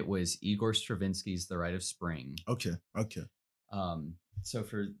 It was Igor Stravinsky's The Rite of Spring. Okay. So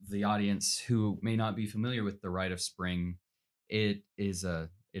for the audience who may not be familiar with The Rite of Spring, it is a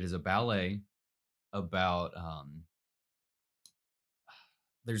ballet about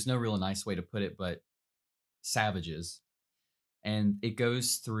there's no real nice way to put it, but savages. And it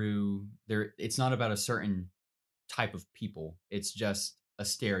goes through there. It's not about a certain type of people. It's just a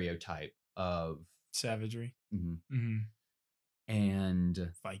stereotype of savagery.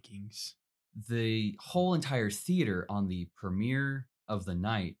 And Vikings. The whole entire theater on the premiere of the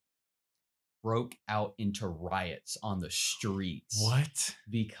night broke out into riots on the streets. What?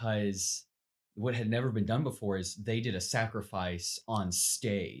 Because what had never been done before is they did a sacrifice on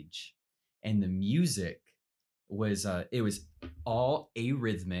stage, and the music was it was all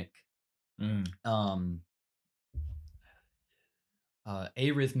arrhythmic,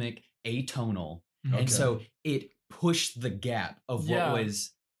 atonal, and so it pushed the gap of what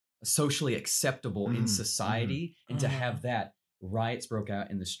was socially acceptable in society, and to have that, riots broke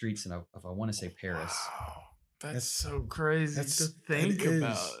out in the streets, and if I want to say Paris. Wow. That's so crazy to think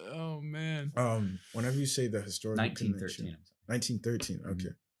about. Oh man. Whenever you say the historical 1913. 1913.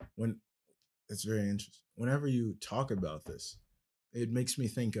 Okay. That's very interesting. Whenever you talk about this, it makes me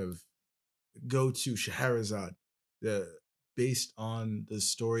think of go to Scheherazade, based on the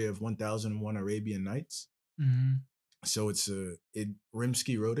story of 1001 Arabian Nights. So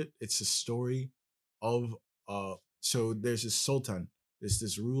Rimsky wrote it. It's a story of so there's this sultan, there's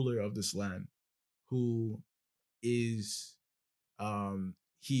this ruler of this land who is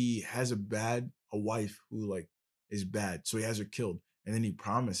he has a wife who like is bad, so he has her killed, and then he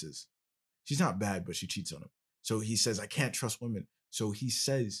promises she's not bad, but she cheats on him. So he says, I can't trust women. So he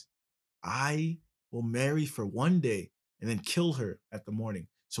says, I will marry for one day and then kill her at the morning.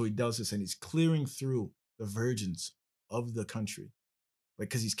 So he does this, and he's clearing through the virgins of the country, like,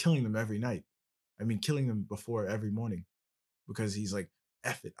 because he's killing them every night. I mean, killing them before every morning, because he's like,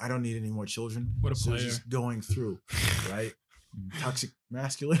 F it, I don't need any more children. What a so player. He's just going through, right? Toxic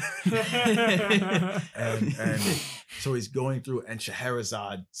masculinity. and so he's going through, and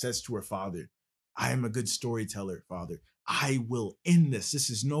Scheherazade says to her father, I am a good storyteller, father. I will end this. This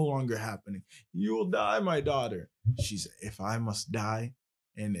is no longer happening. You will die, my daughter. She's, if I must die,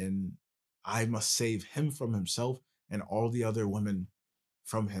 and I must save him from himself and all the other women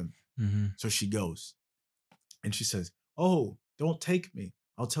from him. So she goes, and she says, oh, don't take me.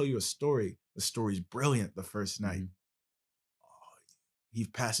 I'll tell you a story. The story's brilliant the first night. He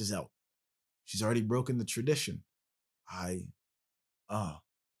passes out. She's already broken the tradition.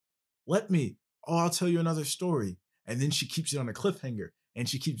 Let me. Oh, I'll tell you another story. And then she keeps it on a cliffhanger. And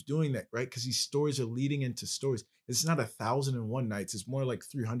she keeps doing that, right? Because these stories are leading into stories. It's not 1001 nights. It's more like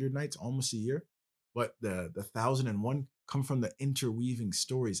 300 nights, almost a year. But the 1001 come from the interweaving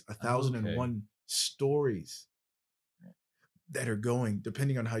stories. 1001 stories that are going,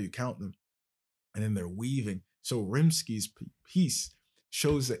 depending on how you count them. And then they're weaving. So Rimsky's piece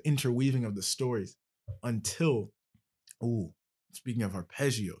shows the interweaving of the stories until, speaking of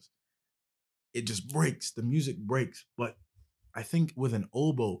arpeggios, it just breaks. The music breaks. But I think with an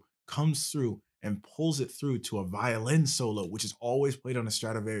oboe comes through and pulls it through to a violin solo, which is always played on a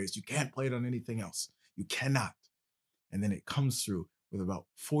Stradivarius. You can't play it on anything else. You cannot. And then it comes through with about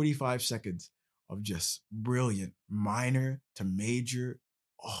 45 seconds of just brilliant minor to major.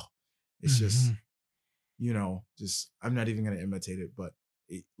 Oh, it's just, I'm not even going to imitate it, but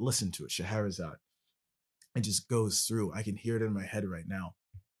listen to it, Scheherazade. It just goes through. I can hear it in my head right now.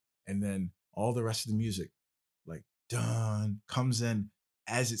 And then all the rest of the music, like, dun, comes in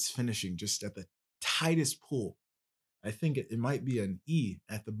as it's finishing, just at the tightest pull. I think it might be an E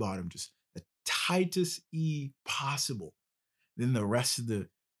at the bottom, just the tightest E possible. Then the rest of the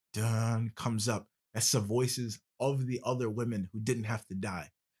dun comes up. That's the voices of the other women who didn't have to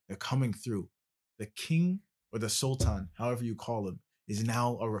die. They're coming through. The king or the sultan, however you call him, is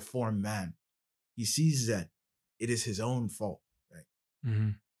now a reformed man. He sees that it is his own fault. Right? Mm-hmm.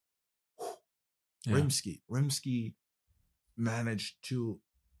 Yeah. Rimsky managed to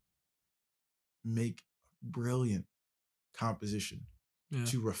make brilliant composition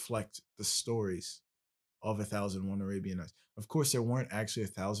to reflect the stories of 1001 Arabian Nights. Of course, there weren't actually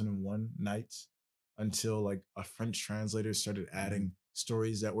 1001 nights until like a French translator started adding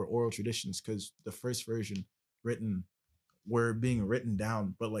stories that were oral traditions, because the first version were being written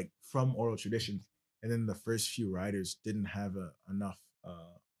down, but like from oral traditions. And then the first few writers didn't have enough.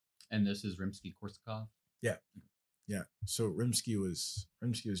 And this is Rimsky-Korsakov? Yeah. Yeah. So Rimsky was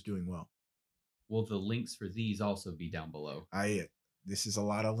doing well. Will the links for these also be down below? This is a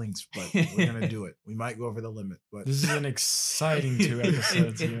lot of links, but we're gonna do it. We might go over the limit, but this is an exciting 2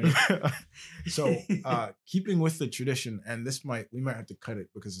 episodes. So, keeping with the tradition, and we might have to cut it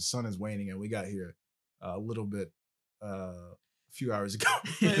because the sun is waning, and we got here a little bit, a few hours ago.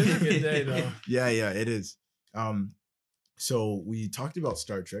 It's a good day, though. Yeah, it is. So we talked about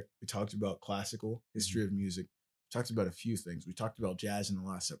Star Trek. We talked about classical history of music. We talked about a few things. We talked about jazz in the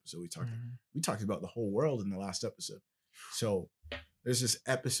last episode. We talked about the whole world in the last episode. So there's this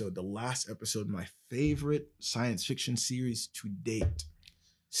episode, the last episode, my favorite science fiction series to date,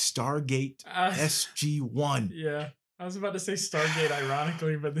 Stargate SG-1. Yeah. I was about to say Stargate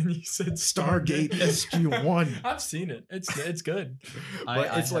ironically, but then you said Stargate SG-1. I've seen it. It's good.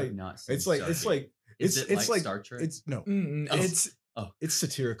 I it's have like not seen it's like Stargate. it's like Star Trek? It's no. It's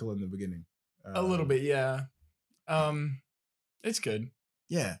satirical in the beginning. A little bit, yeah. It's good.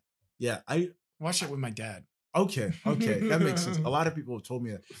 Yeah. I watched it with my dad. Okay, that makes sense. A lot of people have told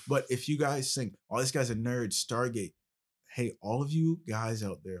me that. But if you guys think, "Oh, this guy's a nerd," Stargate. Hey, all of you guys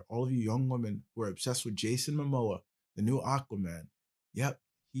out there, all of you young women who are obsessed with Jason Momoa, the new Aquaman. Yep,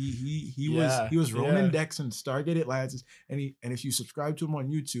 he was Ronan Dex in Stargate Atlantis, and if you subscribe to him on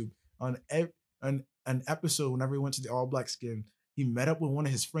YouTube, on an episode whenever he went to the all black skin, he met up with one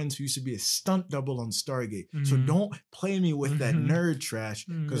of his friends who used to be a stunt double on Stargate. Mm-hmm. So don't play me with that nerd trash,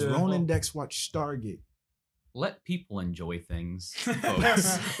 because Ronan Dex watched Stargate. Let people enjoy things,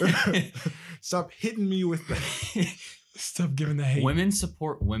 folks. Stop hitting me with that. Stop giving the hate. Women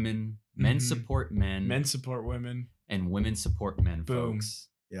support women. Men support men. Men support women. And women support men, Boom. Folks.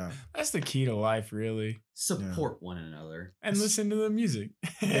 Yeah. That's the key to life, really. Support one another. And listen to the music.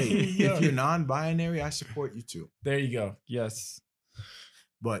 Hey, if you're non-binary, I support you too. There you go. Yes.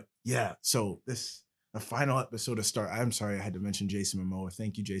 But yeah, so the final episode of Star. I'm sorry I had to mention Jason Momoa.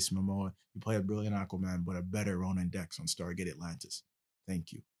 Thank you, Jason Momoa. You play a brilliant Aquaman, but a better Ronan Dex on Stargate Atlantis.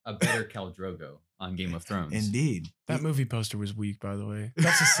 Thank you. A better Khal Drogo on Game of Thrones. Indeed. That movie poster was weak, by the way.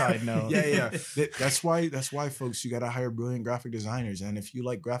 That's a side note. Yeah. That's why, folks, you got to hire brilliant graphic designers. And if you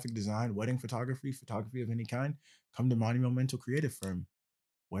like graphic design, wedding photography of any kind, come to Monumental Creative Firm,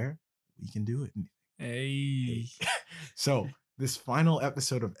 where we can do it. Hey. So this final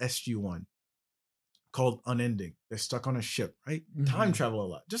episode of SG-1, called Unending. They're stuck on a ship, right? Mm-hmm. Time travel a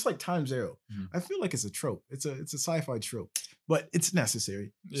lot, just like Time Zero. Mm-hmm. I feel like it's a trope. It's a sci-fi trope, but it's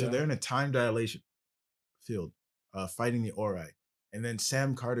necessary. Yeah. So they're in a time dilation field, fighting the Ori. And then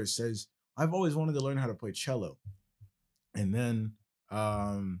Sam Carter says, "I've always wanted to learn how to play cello." And then,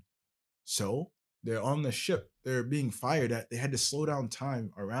 so they're on the ship. They're being fired at. They had to slow down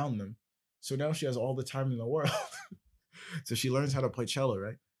time around them. So now she has all the time in the world. So she learns how to play cello,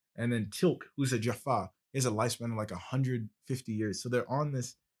 right? And then Tilk, who's a Jaffa, is a lifespan of like 150 years. So they're on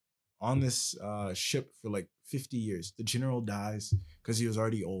this ship for like 50 years. The general dies because he was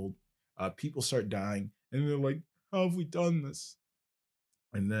already old. People start dying, and they're like, "How have we done this?"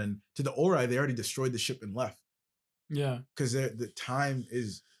 And then to the Ori, they already destroyed the ship and left. Yeah, because the time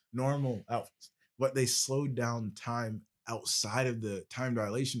is normal out, but they slowed down time outside of the time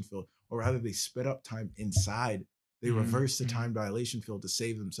dilation field, or rather, they sped up time inside. They reversed the time dilation field to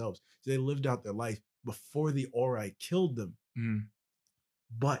save themselves. So they lived out their life before the Ori killed them.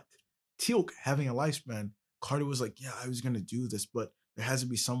 But Teal'c having a lifespan, Carter was like, "Yeah, I was going to do this, but there has to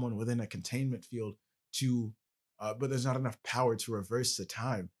be someone within a containment field to, but there's not enough power to reverse the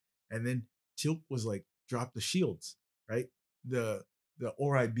time." And then Teal'c was like, "Drop the shields," right? The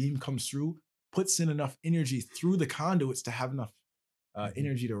Ori beam comes through, puts in enough energy through the conduits to have enough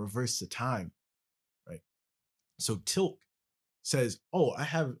energy to reverse the time. So Teal'c says, "Oh, I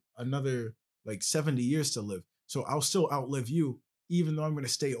have another like 70 years to live. So I'll still outlive you, even though I'm going to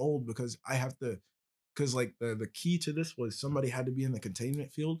stay old, because I have to," because like the key to this was somebody had to be in the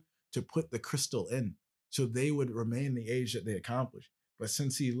containment field to put the crystal in. So they would remain the age that they accomplished. But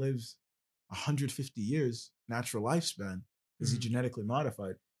since he lives 150 years, natural lifespan, because he's genetically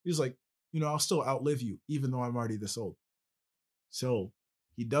modified, he was like, "I'll still outlive you, even though I'm already this old." So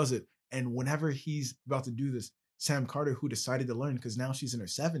he does it. And whenever he's about to do this, Sam Carter, who decided to learn, because now she's in her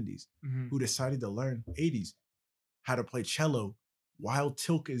 70s, who decided to learn 80s how to play cello while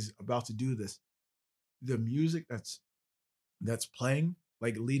Tilk is about to do this, the music that's playing,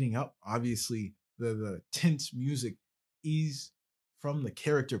 like leading up, obviously the tense music is from the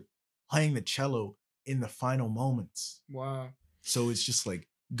character playing the cello in the final moments. Wow. So it's just like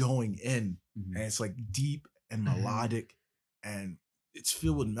going in, and it's like deep and melodic, and it's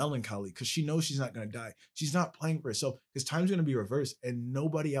filled with melancholy because she knows she's not going to die. She's not playing for herself because time's going to be reversed, and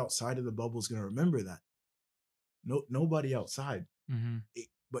nobody outside of the bubble is going to remember that. Nobody outside.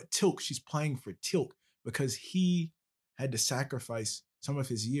 But Tilk, she's playing for Tilk because he had to sacrifice some of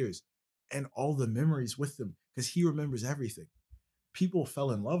his years and all the memories with them because he remembers everything. People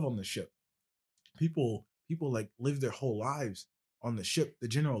fell in love on the ship. People like lived their whole lives on the ship. The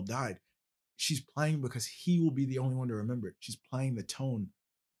general died. She's playing because he will be the only one to remember it. She's playing the tone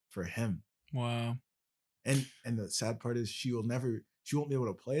for him. Wow. And the sad part is she won't be able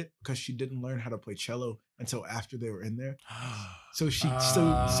to play it because she didn't learn how to play cello until after they were in there. So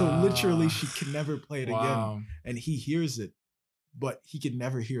so literally she can never play it again. And he hears it, but he can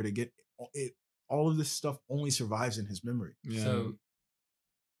never hear it again. All of this stuff only survives in his memory. Yeah. So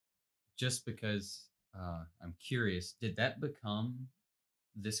just because I'm curious, did that become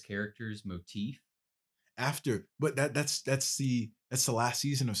this character's motif? After, but that's the last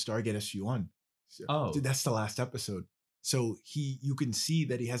season of Stargate SG-1. So, dude, that's the last episode. So you can see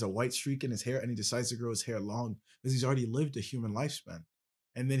that he has a white streak in his hair, and he decides to grow his hair long because he's already lived a human lifespan,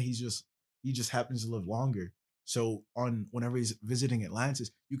 and then he just happens to live longer. So whenever he's visiting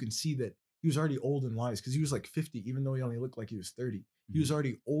Atlantis, you can see that he was already old and wise because he was like 50, even though he only looked like he was 30. He was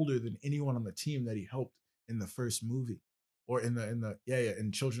already older than anyone on the team that he helped in the first movie, or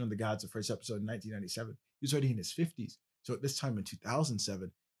in Children of the Gods, the first episode in 1997. He was already in his 50s. So at this time in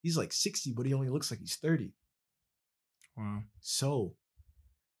 2007, he's like 60, but he only looks like he's 30. Wow. So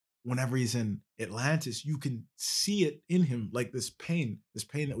whenever he's in Atlantis, you can see it in him, like this pain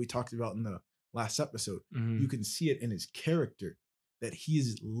that we talked about in the last episode. You can see it in his character that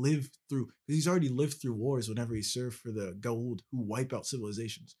he's lived through, because he's already lived through wars whenever he served for the Goa'uld, who wipe out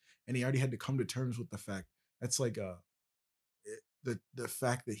civilizations. And he already had to come to terms with the fact that's like the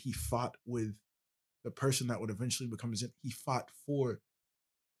fact that he fought with the person that would eventually become his. He fought for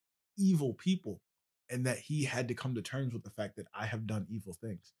evil people, and that he had to come to terms with the fact that I have done evil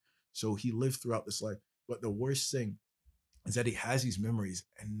things. So he lived throughout this life. But the worst thing is that he has these memories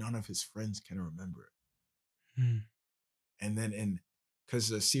and none of his friends can remember it. And then because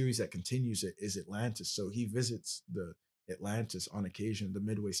the series that continues it is Atlantis. So he visits the Atlantis on occasion, the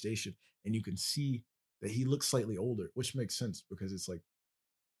Midway station, and you can see that he looks slightly older, which makes sense because it's like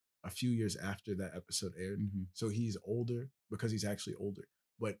a few years after that episode aired. So he's older because he's actually older.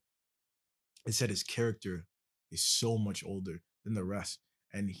 But it said his character is so much older than the rest.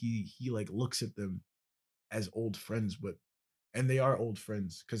 And he like looks at them as old friends, and they are old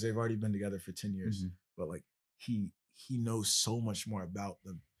friends because they've already been together for 10 years. But like he knows so much more about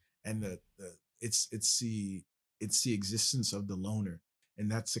them. And it's the existence of the loner. And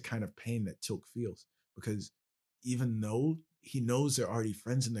that's the kind of pain that Tilk feels, because even though he knows they're already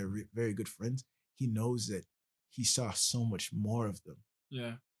friends and they're very good friends, he knows that he saw so much more of them.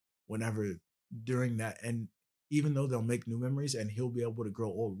 Yeah. Whenever during that, and even though they'll make new memories and he'll be able to grow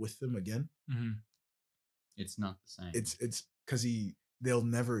old with them again, it's not the same. It's because they'll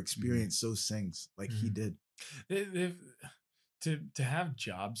never experience those things like he did. To have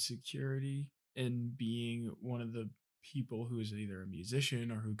job security and being one of the people who is either a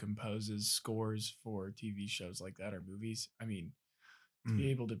musician or who composes scores for TV shows like that or movies. I mean, to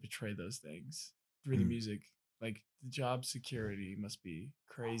be able to portray those things through the music, like the job security must be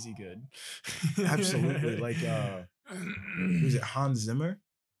crazy good. Absolutely. Like was it Hans Zimmer?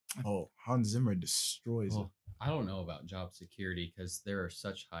 Oh, Hans Zimmer destroys it. I don't know about job security because there are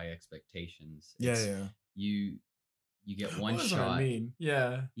such high expectations. Yeah. You get one shot. What I mean.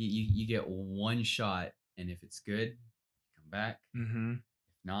 Yeah. You get one shot, and if it's good, you come back. If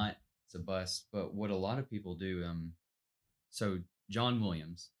not, it's a bust. But what a lot of people do, so John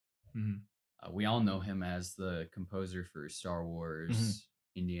Williams, we all know him as the composer for Star Wars,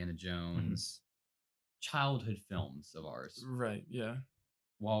 Indiana Jones, childhood films of ours. Right, yeah.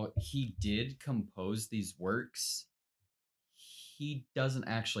 While he did compose these works, he doesn't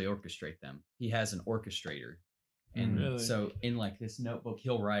actually orchestrate them. He has an orchestrator. And so in like this notebook,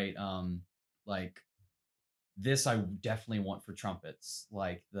 he'll write like, this I definitely want for trumpets,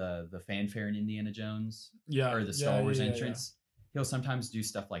 like the fanfare in Indiana Jones, or the Star Wars entrance. He'll sometimes do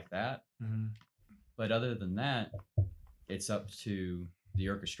stuff like that. But other than that, it's up to the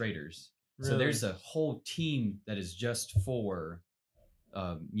orchestrators. Really? So there's a whole team that is just for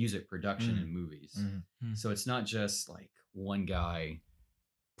music production in movies. Mm-hmm. So it's not just like one guy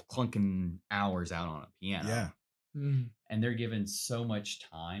clunking hours out on a piano. Yeah. And they're given so much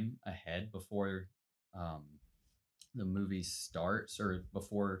time ahead before the movie starts or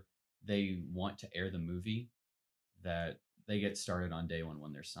before they want to air the movie that they get started on day one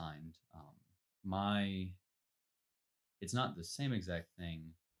when they're signed. It's not the same exact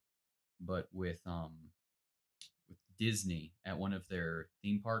thing, but with Disney at one of their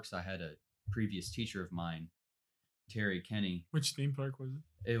theme parks, I had a previous teacher of mine, Terry Kenny. Which theme park was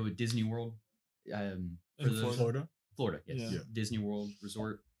it? It was Disney World. In Florida? Florida, yes. Yeah. Disney World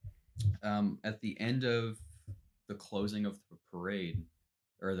Resort. At the end of the closing of the parade,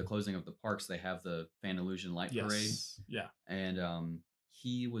 or the closing of the parks, they have the Fan Illusion Light Parade. Yeah. And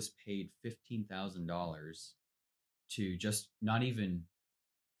he was paid $15,000 to just not even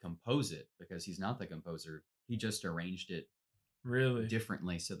compose it, because he's not the composer. He just arranged it Really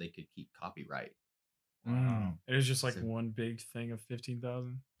differently so they could keep copyright. Wow. It was just like So- one big thing of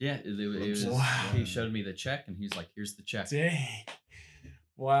 15,000. Yeah, it was. Wow. He showed me the check, and he's like, "Here's the check. Dang.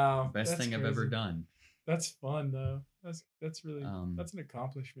 Wow. Best that's thing I've ever crazy. done." That's fun though. That's really That's an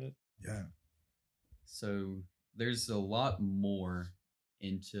accomplishment. Yeah. So there's a lot more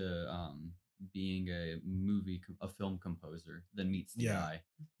into being a film composer than meets the Yeah. eye.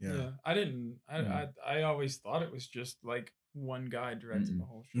 Yeah. I didn't. I always thought it was just like one guy directing the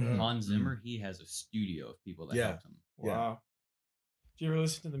whole show. Hans Zimmer, he has a studio of people that Yeah. helped him. Wow. Do you ever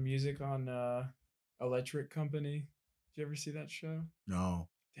listen to the music on Electric Company? Did you ever see that show? No.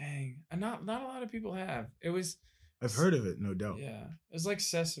 Dang, not a lot of people have. It was. I've heard of it, no doubt. Yeah, it was like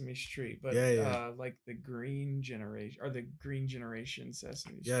Sesame Street, but like the Green Generation or the Green Generation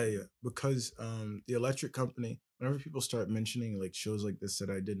Sesame Street. Yeah. Because the Electric Company, whenever people start mentioning like shows like this that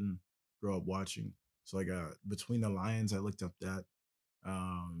I didn't grow up watching, so like Between the Lions, I looked up that.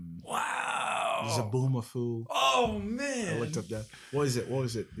 Wow. Zaboomafu. Oh man. I looked up that. What was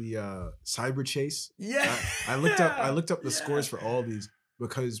it? The Cyber Chase. Yeah. I looked up the scores for all these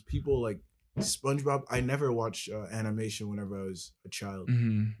because people like SpongeBob. I never watched animation whenever I was a child,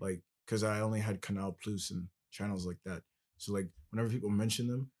 like because I only had Canal Plus and channels like that. So like whenever people mention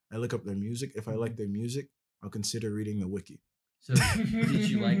them, I look up their music. If I like their music, I'll consider reading the wiki. So did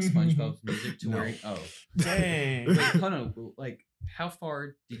you like SpongeBob's music to No. where? Dang. Wait, hold on. Like, how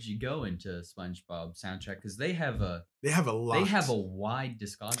far did you go into SpongeBob soundtrack? Because they have a lot. They have a wide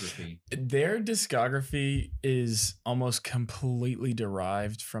discography. Their discography is almost completely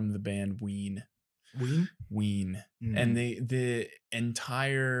derived from the band Ween. Ween. And the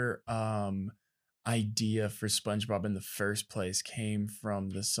entire idea for SpongeBob in the first place came from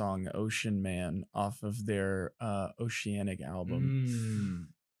the song Ocean Man off of their Oceanic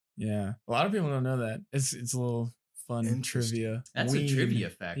album. Yeah. A lot of people don't know that. It's a little fun trivia. That's Ween. a trivia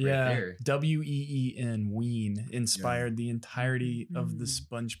fact right there. WEEN, Ween, inspired the entirety of the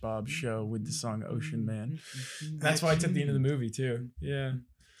SpongeBob show with the song Ocean Man. That's why it's at the end of the movie too. Yeah.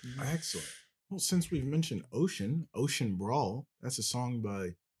 Excellent. Well, since we've mentioned Ocean Brawl, that's a song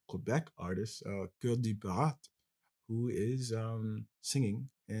by Quebec artist Cœur du Pirate, who is singing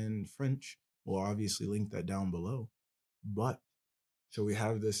in French. We'll obviously link that down below. But so we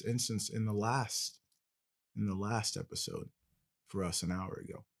have this instance in the last episode for us an hour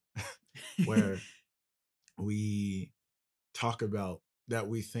ago, where we talk about that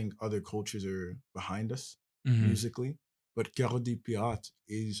we think other cultures are behind us musically, but Cœur du Pirate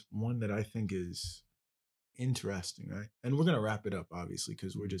is one that I think is interesting, right? And we're gonna wrap it up, obviously,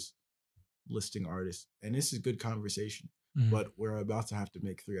 because we're just listing artists, and this is good conversation. But we're about to have to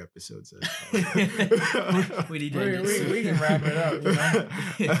make 3 episodes. We need to. We can wrap it up.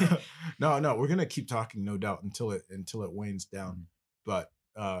 You know? No, we're gonna keep talking, no doubt, until it wanes down. But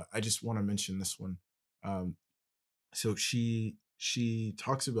I just want to mention this one. So she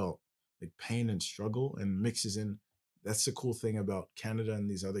talks about like pain and struggle and mixes in. That's the cool thing about Canada and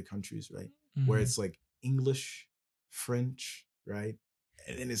these other countries, right? Where it's like English, French, right?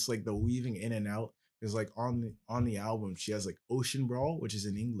 And then it's like the weaving in and out. Is like on the album, she has like Ocean Brawl, which is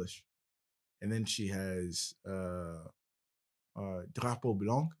in English. And then she has Drapeau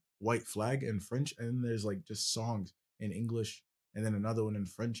Blanc, White Flag in French. And then there's like just songs in English and then another one in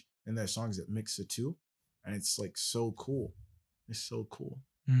French. And there's songs that mix the two. And it's like so cool. It's so cool.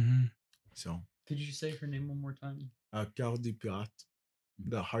 So. Could you say her name one more time? Cœur du Pirate,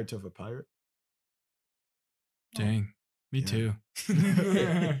 the heart of a pirate. Dang. Me too.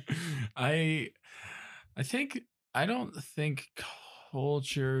 I don't think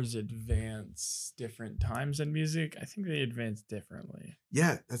cultures advance different times in music, I think they advance differently.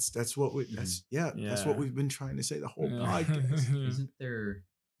 Yeah, that's what we that's that's what Yeah. we've been trying to say the whole Yeah. podcast. Isn't there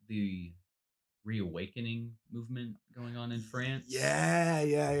the reawakening movement going on in France?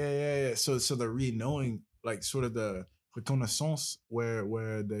 Yeah. So the re-knowing, like sort of the reconnaissance,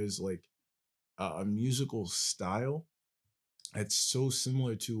 where there's like a musical style that's so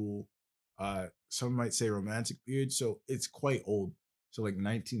similar to some might say romantic period. So it's quite old. So like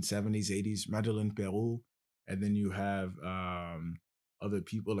 1970s, 80s, Madeleine Peru, and then you have other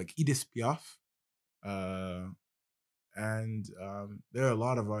people like Edith Piaf. Uh and there are a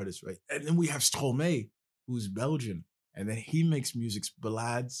lot of artists, right? And then we have Stromae, who's Belgian, and then he makes music's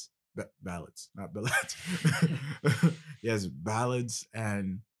ballads, not ballads. He has ballads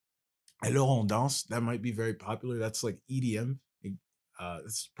and Alors on danse. That might be very popular. That's like EDM.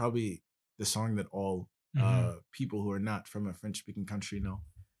 It's probably the song that all people who are not from a French-speaking country know.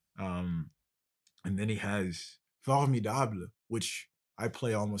 Um, and then he has Formidable, which I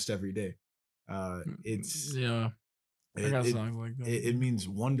play almost every day. It's yeah. I got songs like that. It means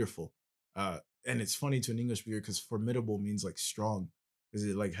wonderful. And it's funny to an English speaker because formidable means like strong, because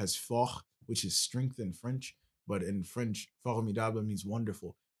it like has fort, which is strength in French, but in French, formidable means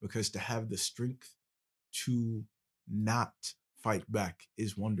wonderful, because to have the strength to not fight back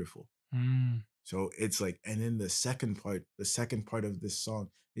is wonderful. So it's like, and then the second part of this song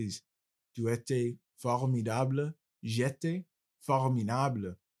is tu étais formidable, j'étais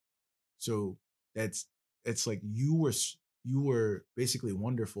formidable. So it's like you were basically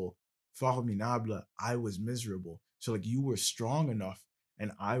wonderful. Formidable, I was miserable. So like you were strong enough,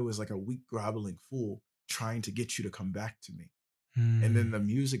 and I was like a weak groveling fool trying to get you to come back to me. And then the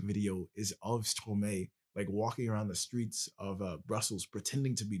music video is of Stromae like walking around the streets of Brussels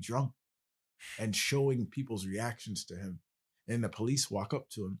pretending to be drunk and showing people's reactions to him. And the police walk up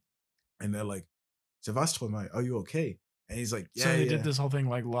to him and they're like, "Ça va, Stromae? Are you okay?" And he's like, "Yeah." So they did this whole thing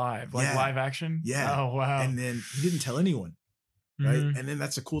like live, like live action? Yeah. Oh, wow. And then he didn't tell anyone, right? And then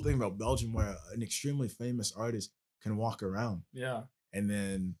that's a cool thing about Belgium, where an extremely famous artist can walk around. Yeah. And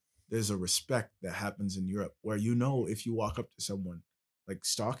then there's a respect that happens in Europe where, you know, if you walk up to someone like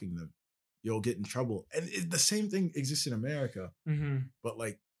stalking them, you'll get in trouble. And the same thing exists in America, but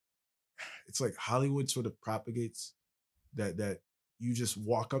like it's like Hollywood sort of propagates that you just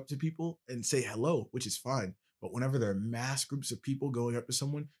walk up to people and say hello, which is fine. But whenever there are mass groups of people going up to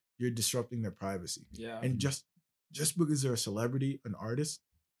someone, you're disrupting their privacy. Yeah. And just because they're a celebrity, an artist,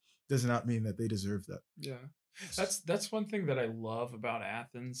 does not mean that they deserve that. Yeah. That's one thing that I love about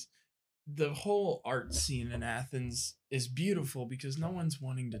Athens. The whole art scene in Athens is beautiful because no one's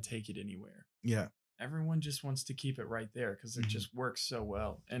wanting to take it anywhere. Yeah. Everyone just wants to keep it right there because it just works so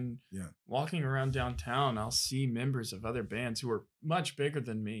well. And yeah, walking around downtown, I'll see members of other bands who are much bigger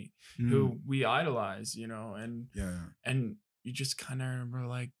than me, who we idolize, you know, and and you just kind of are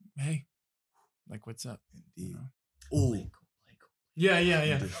like, hey, like, what's up? Indeed. You know? Oh,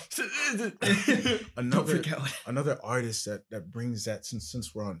 yeah. Another artist that brings that,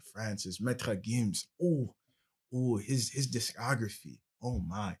 since we're on France, is Maître Gims. Oh, his discography. Oh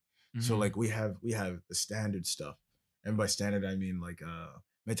my. So like we have the standard stuff, and by standard I mean like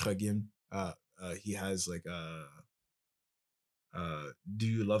Maître Gims. He has like Do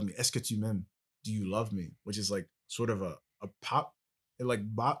You Love Me? Est-ce que tu m'aimes? Do You Love Me? Which is like sort of a pop. It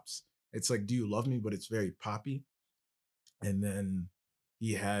like bops. It's like Do You Love Me, but it's very poppy. And then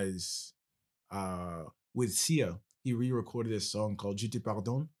he has with Sia, he re-recorded a song called Je te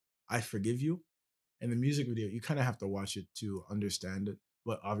pardonne, I Forgive You. And the music video, you kind of have to watch it to understand it,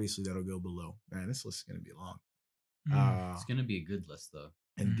 but obviously that'll go below. Man, this list is gonna be long. It's gonna be a good list though.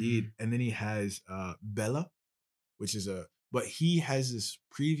 Indeed. And then he has Bella, which is but he has this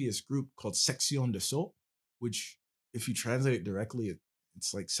previous group called Section d'Assaut, which if you translate it directly,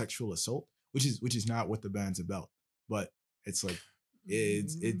 it's like sexual assault, which is not what the band's about. But it's like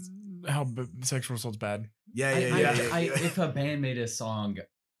it's how sexual assault's bad. Yeah. If a band made a song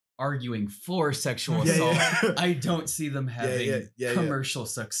arguing for sexual assault, I don't see them having commercial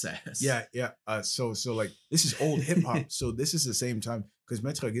success. So like this is old hip hop. So this is the same time, because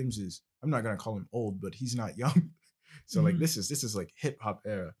Maître Gims is, I'm not gonna call him old, but he's not young. So like this is like hip hop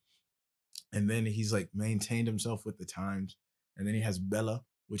era. And then he's like maintained himself with the times. And then he has Bella,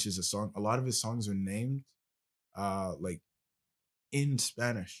 which is a song. A lot of his songs are named like in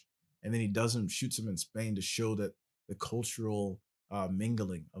Spanish. And then he shoots them in Spain to show that the cultural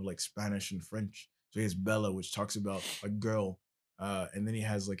mingling of like Spanish and French. So he has Bella, which talks about a girl. And then he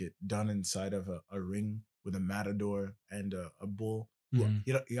has like it done inside of a ring with a matador and a bull. Well,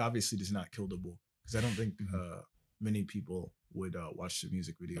 he obviously does not kill the bull, because I don't think many people would watch the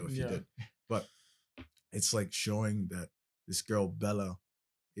music video if you Yeah. did. But it's like showing that this girl Bella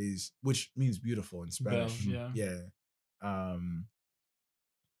is, which means beautiful in Belle, Spanish. yeah. Um,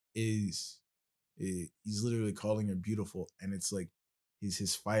 he's literally calling her beautiful, and it's like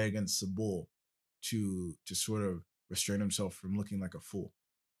his fight against the bull to sort of restrain himself from looking like a fool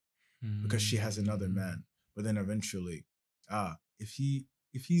because she has another man. But then eventually, if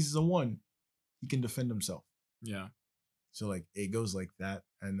he's the one, he can defend himself. Yeah. So like it goes like that,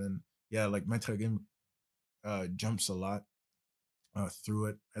 and then yeah, like Metal Game jumps a lot through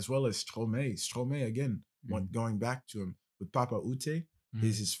it, as well as Stromae. Stromae again, going back to him with Papa Ute.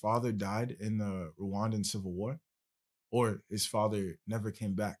 His father died in the Rwandan Civil War, or his father never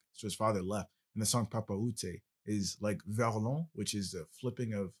came back, so his father left. And the song Papa Ute is like verlan, which is the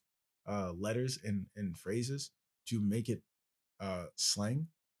flipping of letters and phrases to make it slang,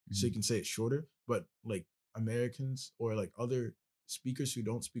 so you can say it shorter. But like Americans or like other speakers who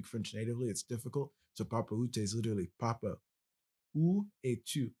don't speak French natively, it's difficult. So Papa Ute is literally Papa, où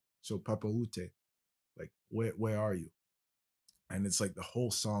es-tu? So Papa Ute, like where are you? And it's like the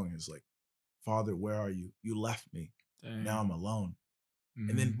whole song is like, Father, where are you? You left me. Dang. Now I'm alone.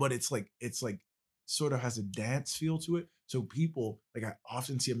 And then, but it's like sort of has a dance feel to it. So people, like I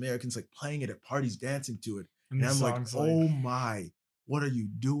often see Americans like playing it at parties, dancing to it. And I'm like, oh my, what are you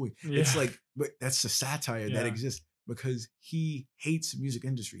doing? Yeah. It's like, but that's the satire that exists because he hates the music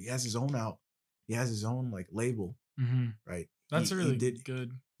industry. He has his own he has his own like label, right? That's really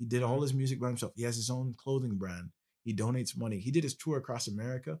good. He did all his music by himself. He has his own clothing brand. He donates money. He did his tour across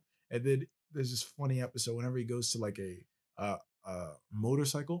America. And then there's this funny episode whenever he goes to like a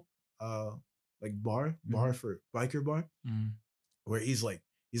motorcycle like bar for biker bar, where he's like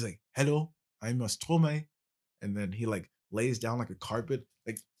hello, I'm Stromae, and then he like lays down like a carpet,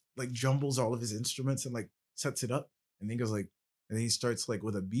 like jumbles all of his instruments and like sets it up, and then he goes like, and then he starts like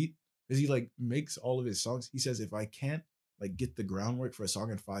with a beat because he like makes all of his songs. He says, if I can't like get the groundwork for a song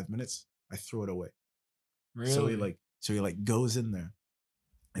in 5 minutes, I throw it away. Really? So he like goes in there.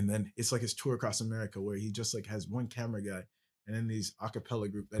 And then it's like his tour across America where he just like has one camera guy and then these a cappella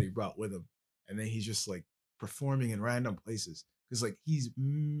group that he brought with him. And then he's just like performing in random places. Because like he's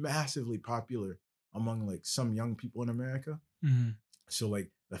massively popular among like some young people in America. So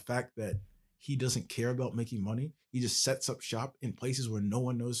like the fact that he doesn't care about making money, he just sets up shop in places where no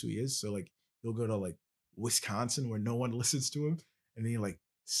one knows who he is. So like he'll go to like Wisconsin where no one listens to him. And then he like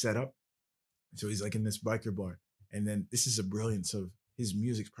set up. So he's like in this biker bar. And then this is the brilliance of his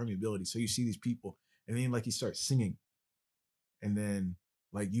music's permeability. So you see these people, and then like he starts singing, and then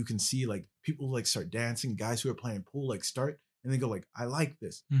like you can see like people like start dancing. Guys who are playing pool like start, and they go like, "I like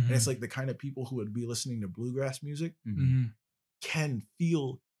this," and it's like the kind of people who would be listening to bluegrass music can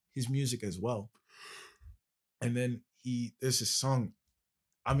feel his music as well. And then there's this song,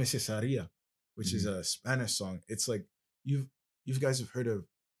 "Ame Cesaria," which is a Spanish song. It's like you guys have heard of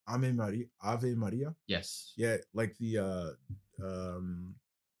Ave Maria? Yes. Yeah, like the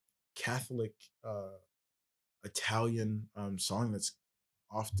Catholic Italian song that's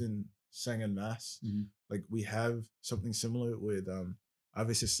often sang in mass. Like we have something similar with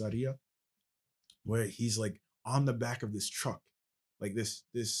Ave Cesaria, where he's like on the back of this truck, like this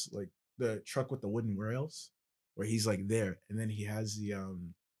like the truck with the wooden rails, where he's like there, and then he has the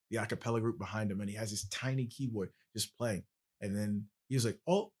a cappella group behind him, and he has this tiny keyboard just playing, and then he was like,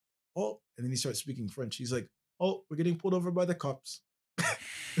 oh, and then he starts speaking French. He's like, oh, we're getting pulled over by the cops.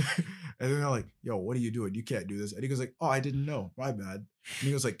 And then they're like, yo, what are you doing? You can't do this. And he goes like, oh, I didn't know. My bad. And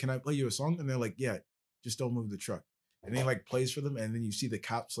he goes like, can I play you a song? And they're like, yeah, just don't move the truck. And then he like plays for them. And then you see the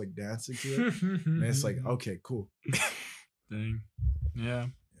cops like dancing to it. And it's like, okay, cool. Dang. Yeah.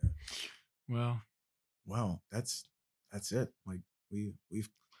 Well, that's it. Like we've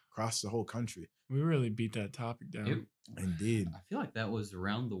crossed the whole country. We really beat that topic down. Indeed. I feel like that was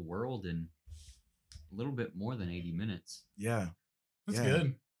around the world in a little bit more than 80 minutes. Yeah. That's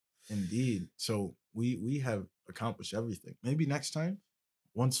good. Indeed. So we have accomplished everything. Maybe next time,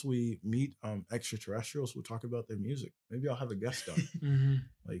 once we meet extraterrestrials, we'll talk about their music. Maybe I'll have a guest on.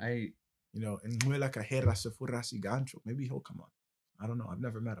 Like and maybe he'll come on. I don't know. I've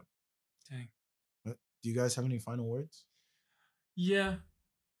never met him. Dang. But do you guys have any final words? Yeah.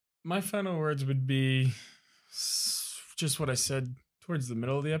 My final words would be just what I said towards the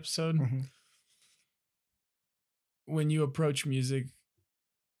middle of the episode. When you approach music,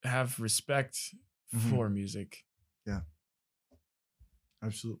 have respect for music. Yeah.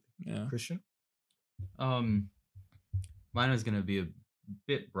 Absolutely. Yeah. Christian? Mine is going to be a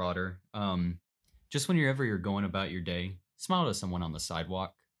bit broader. Just whenever you're going about your day, smile to someone on the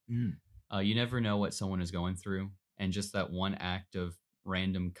sidewalk. You never know what someone is going through. and just that one act of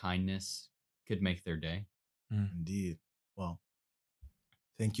random kindness could make their day. Indeed. Well,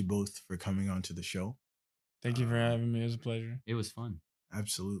 thank you both for coming on to the show. Thank you for having me. It was a pleasure. It was fun.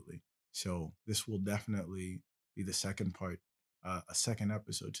 Absolutely. So this will definitely be the second part, a second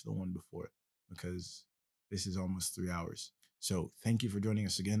episode to the one before it, because this is almost 3 hours. So thank you for joining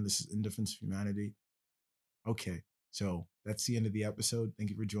us again. This is In Defense of Humanity. Okay, so that's the end of the episode. Thank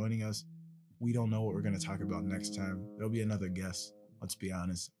you for joining us. We don't know what we're going to talk about next time. There'll be another guest. Let's be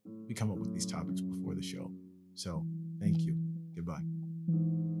honest. We come up with these topics before the show. So thank you. Goodbye.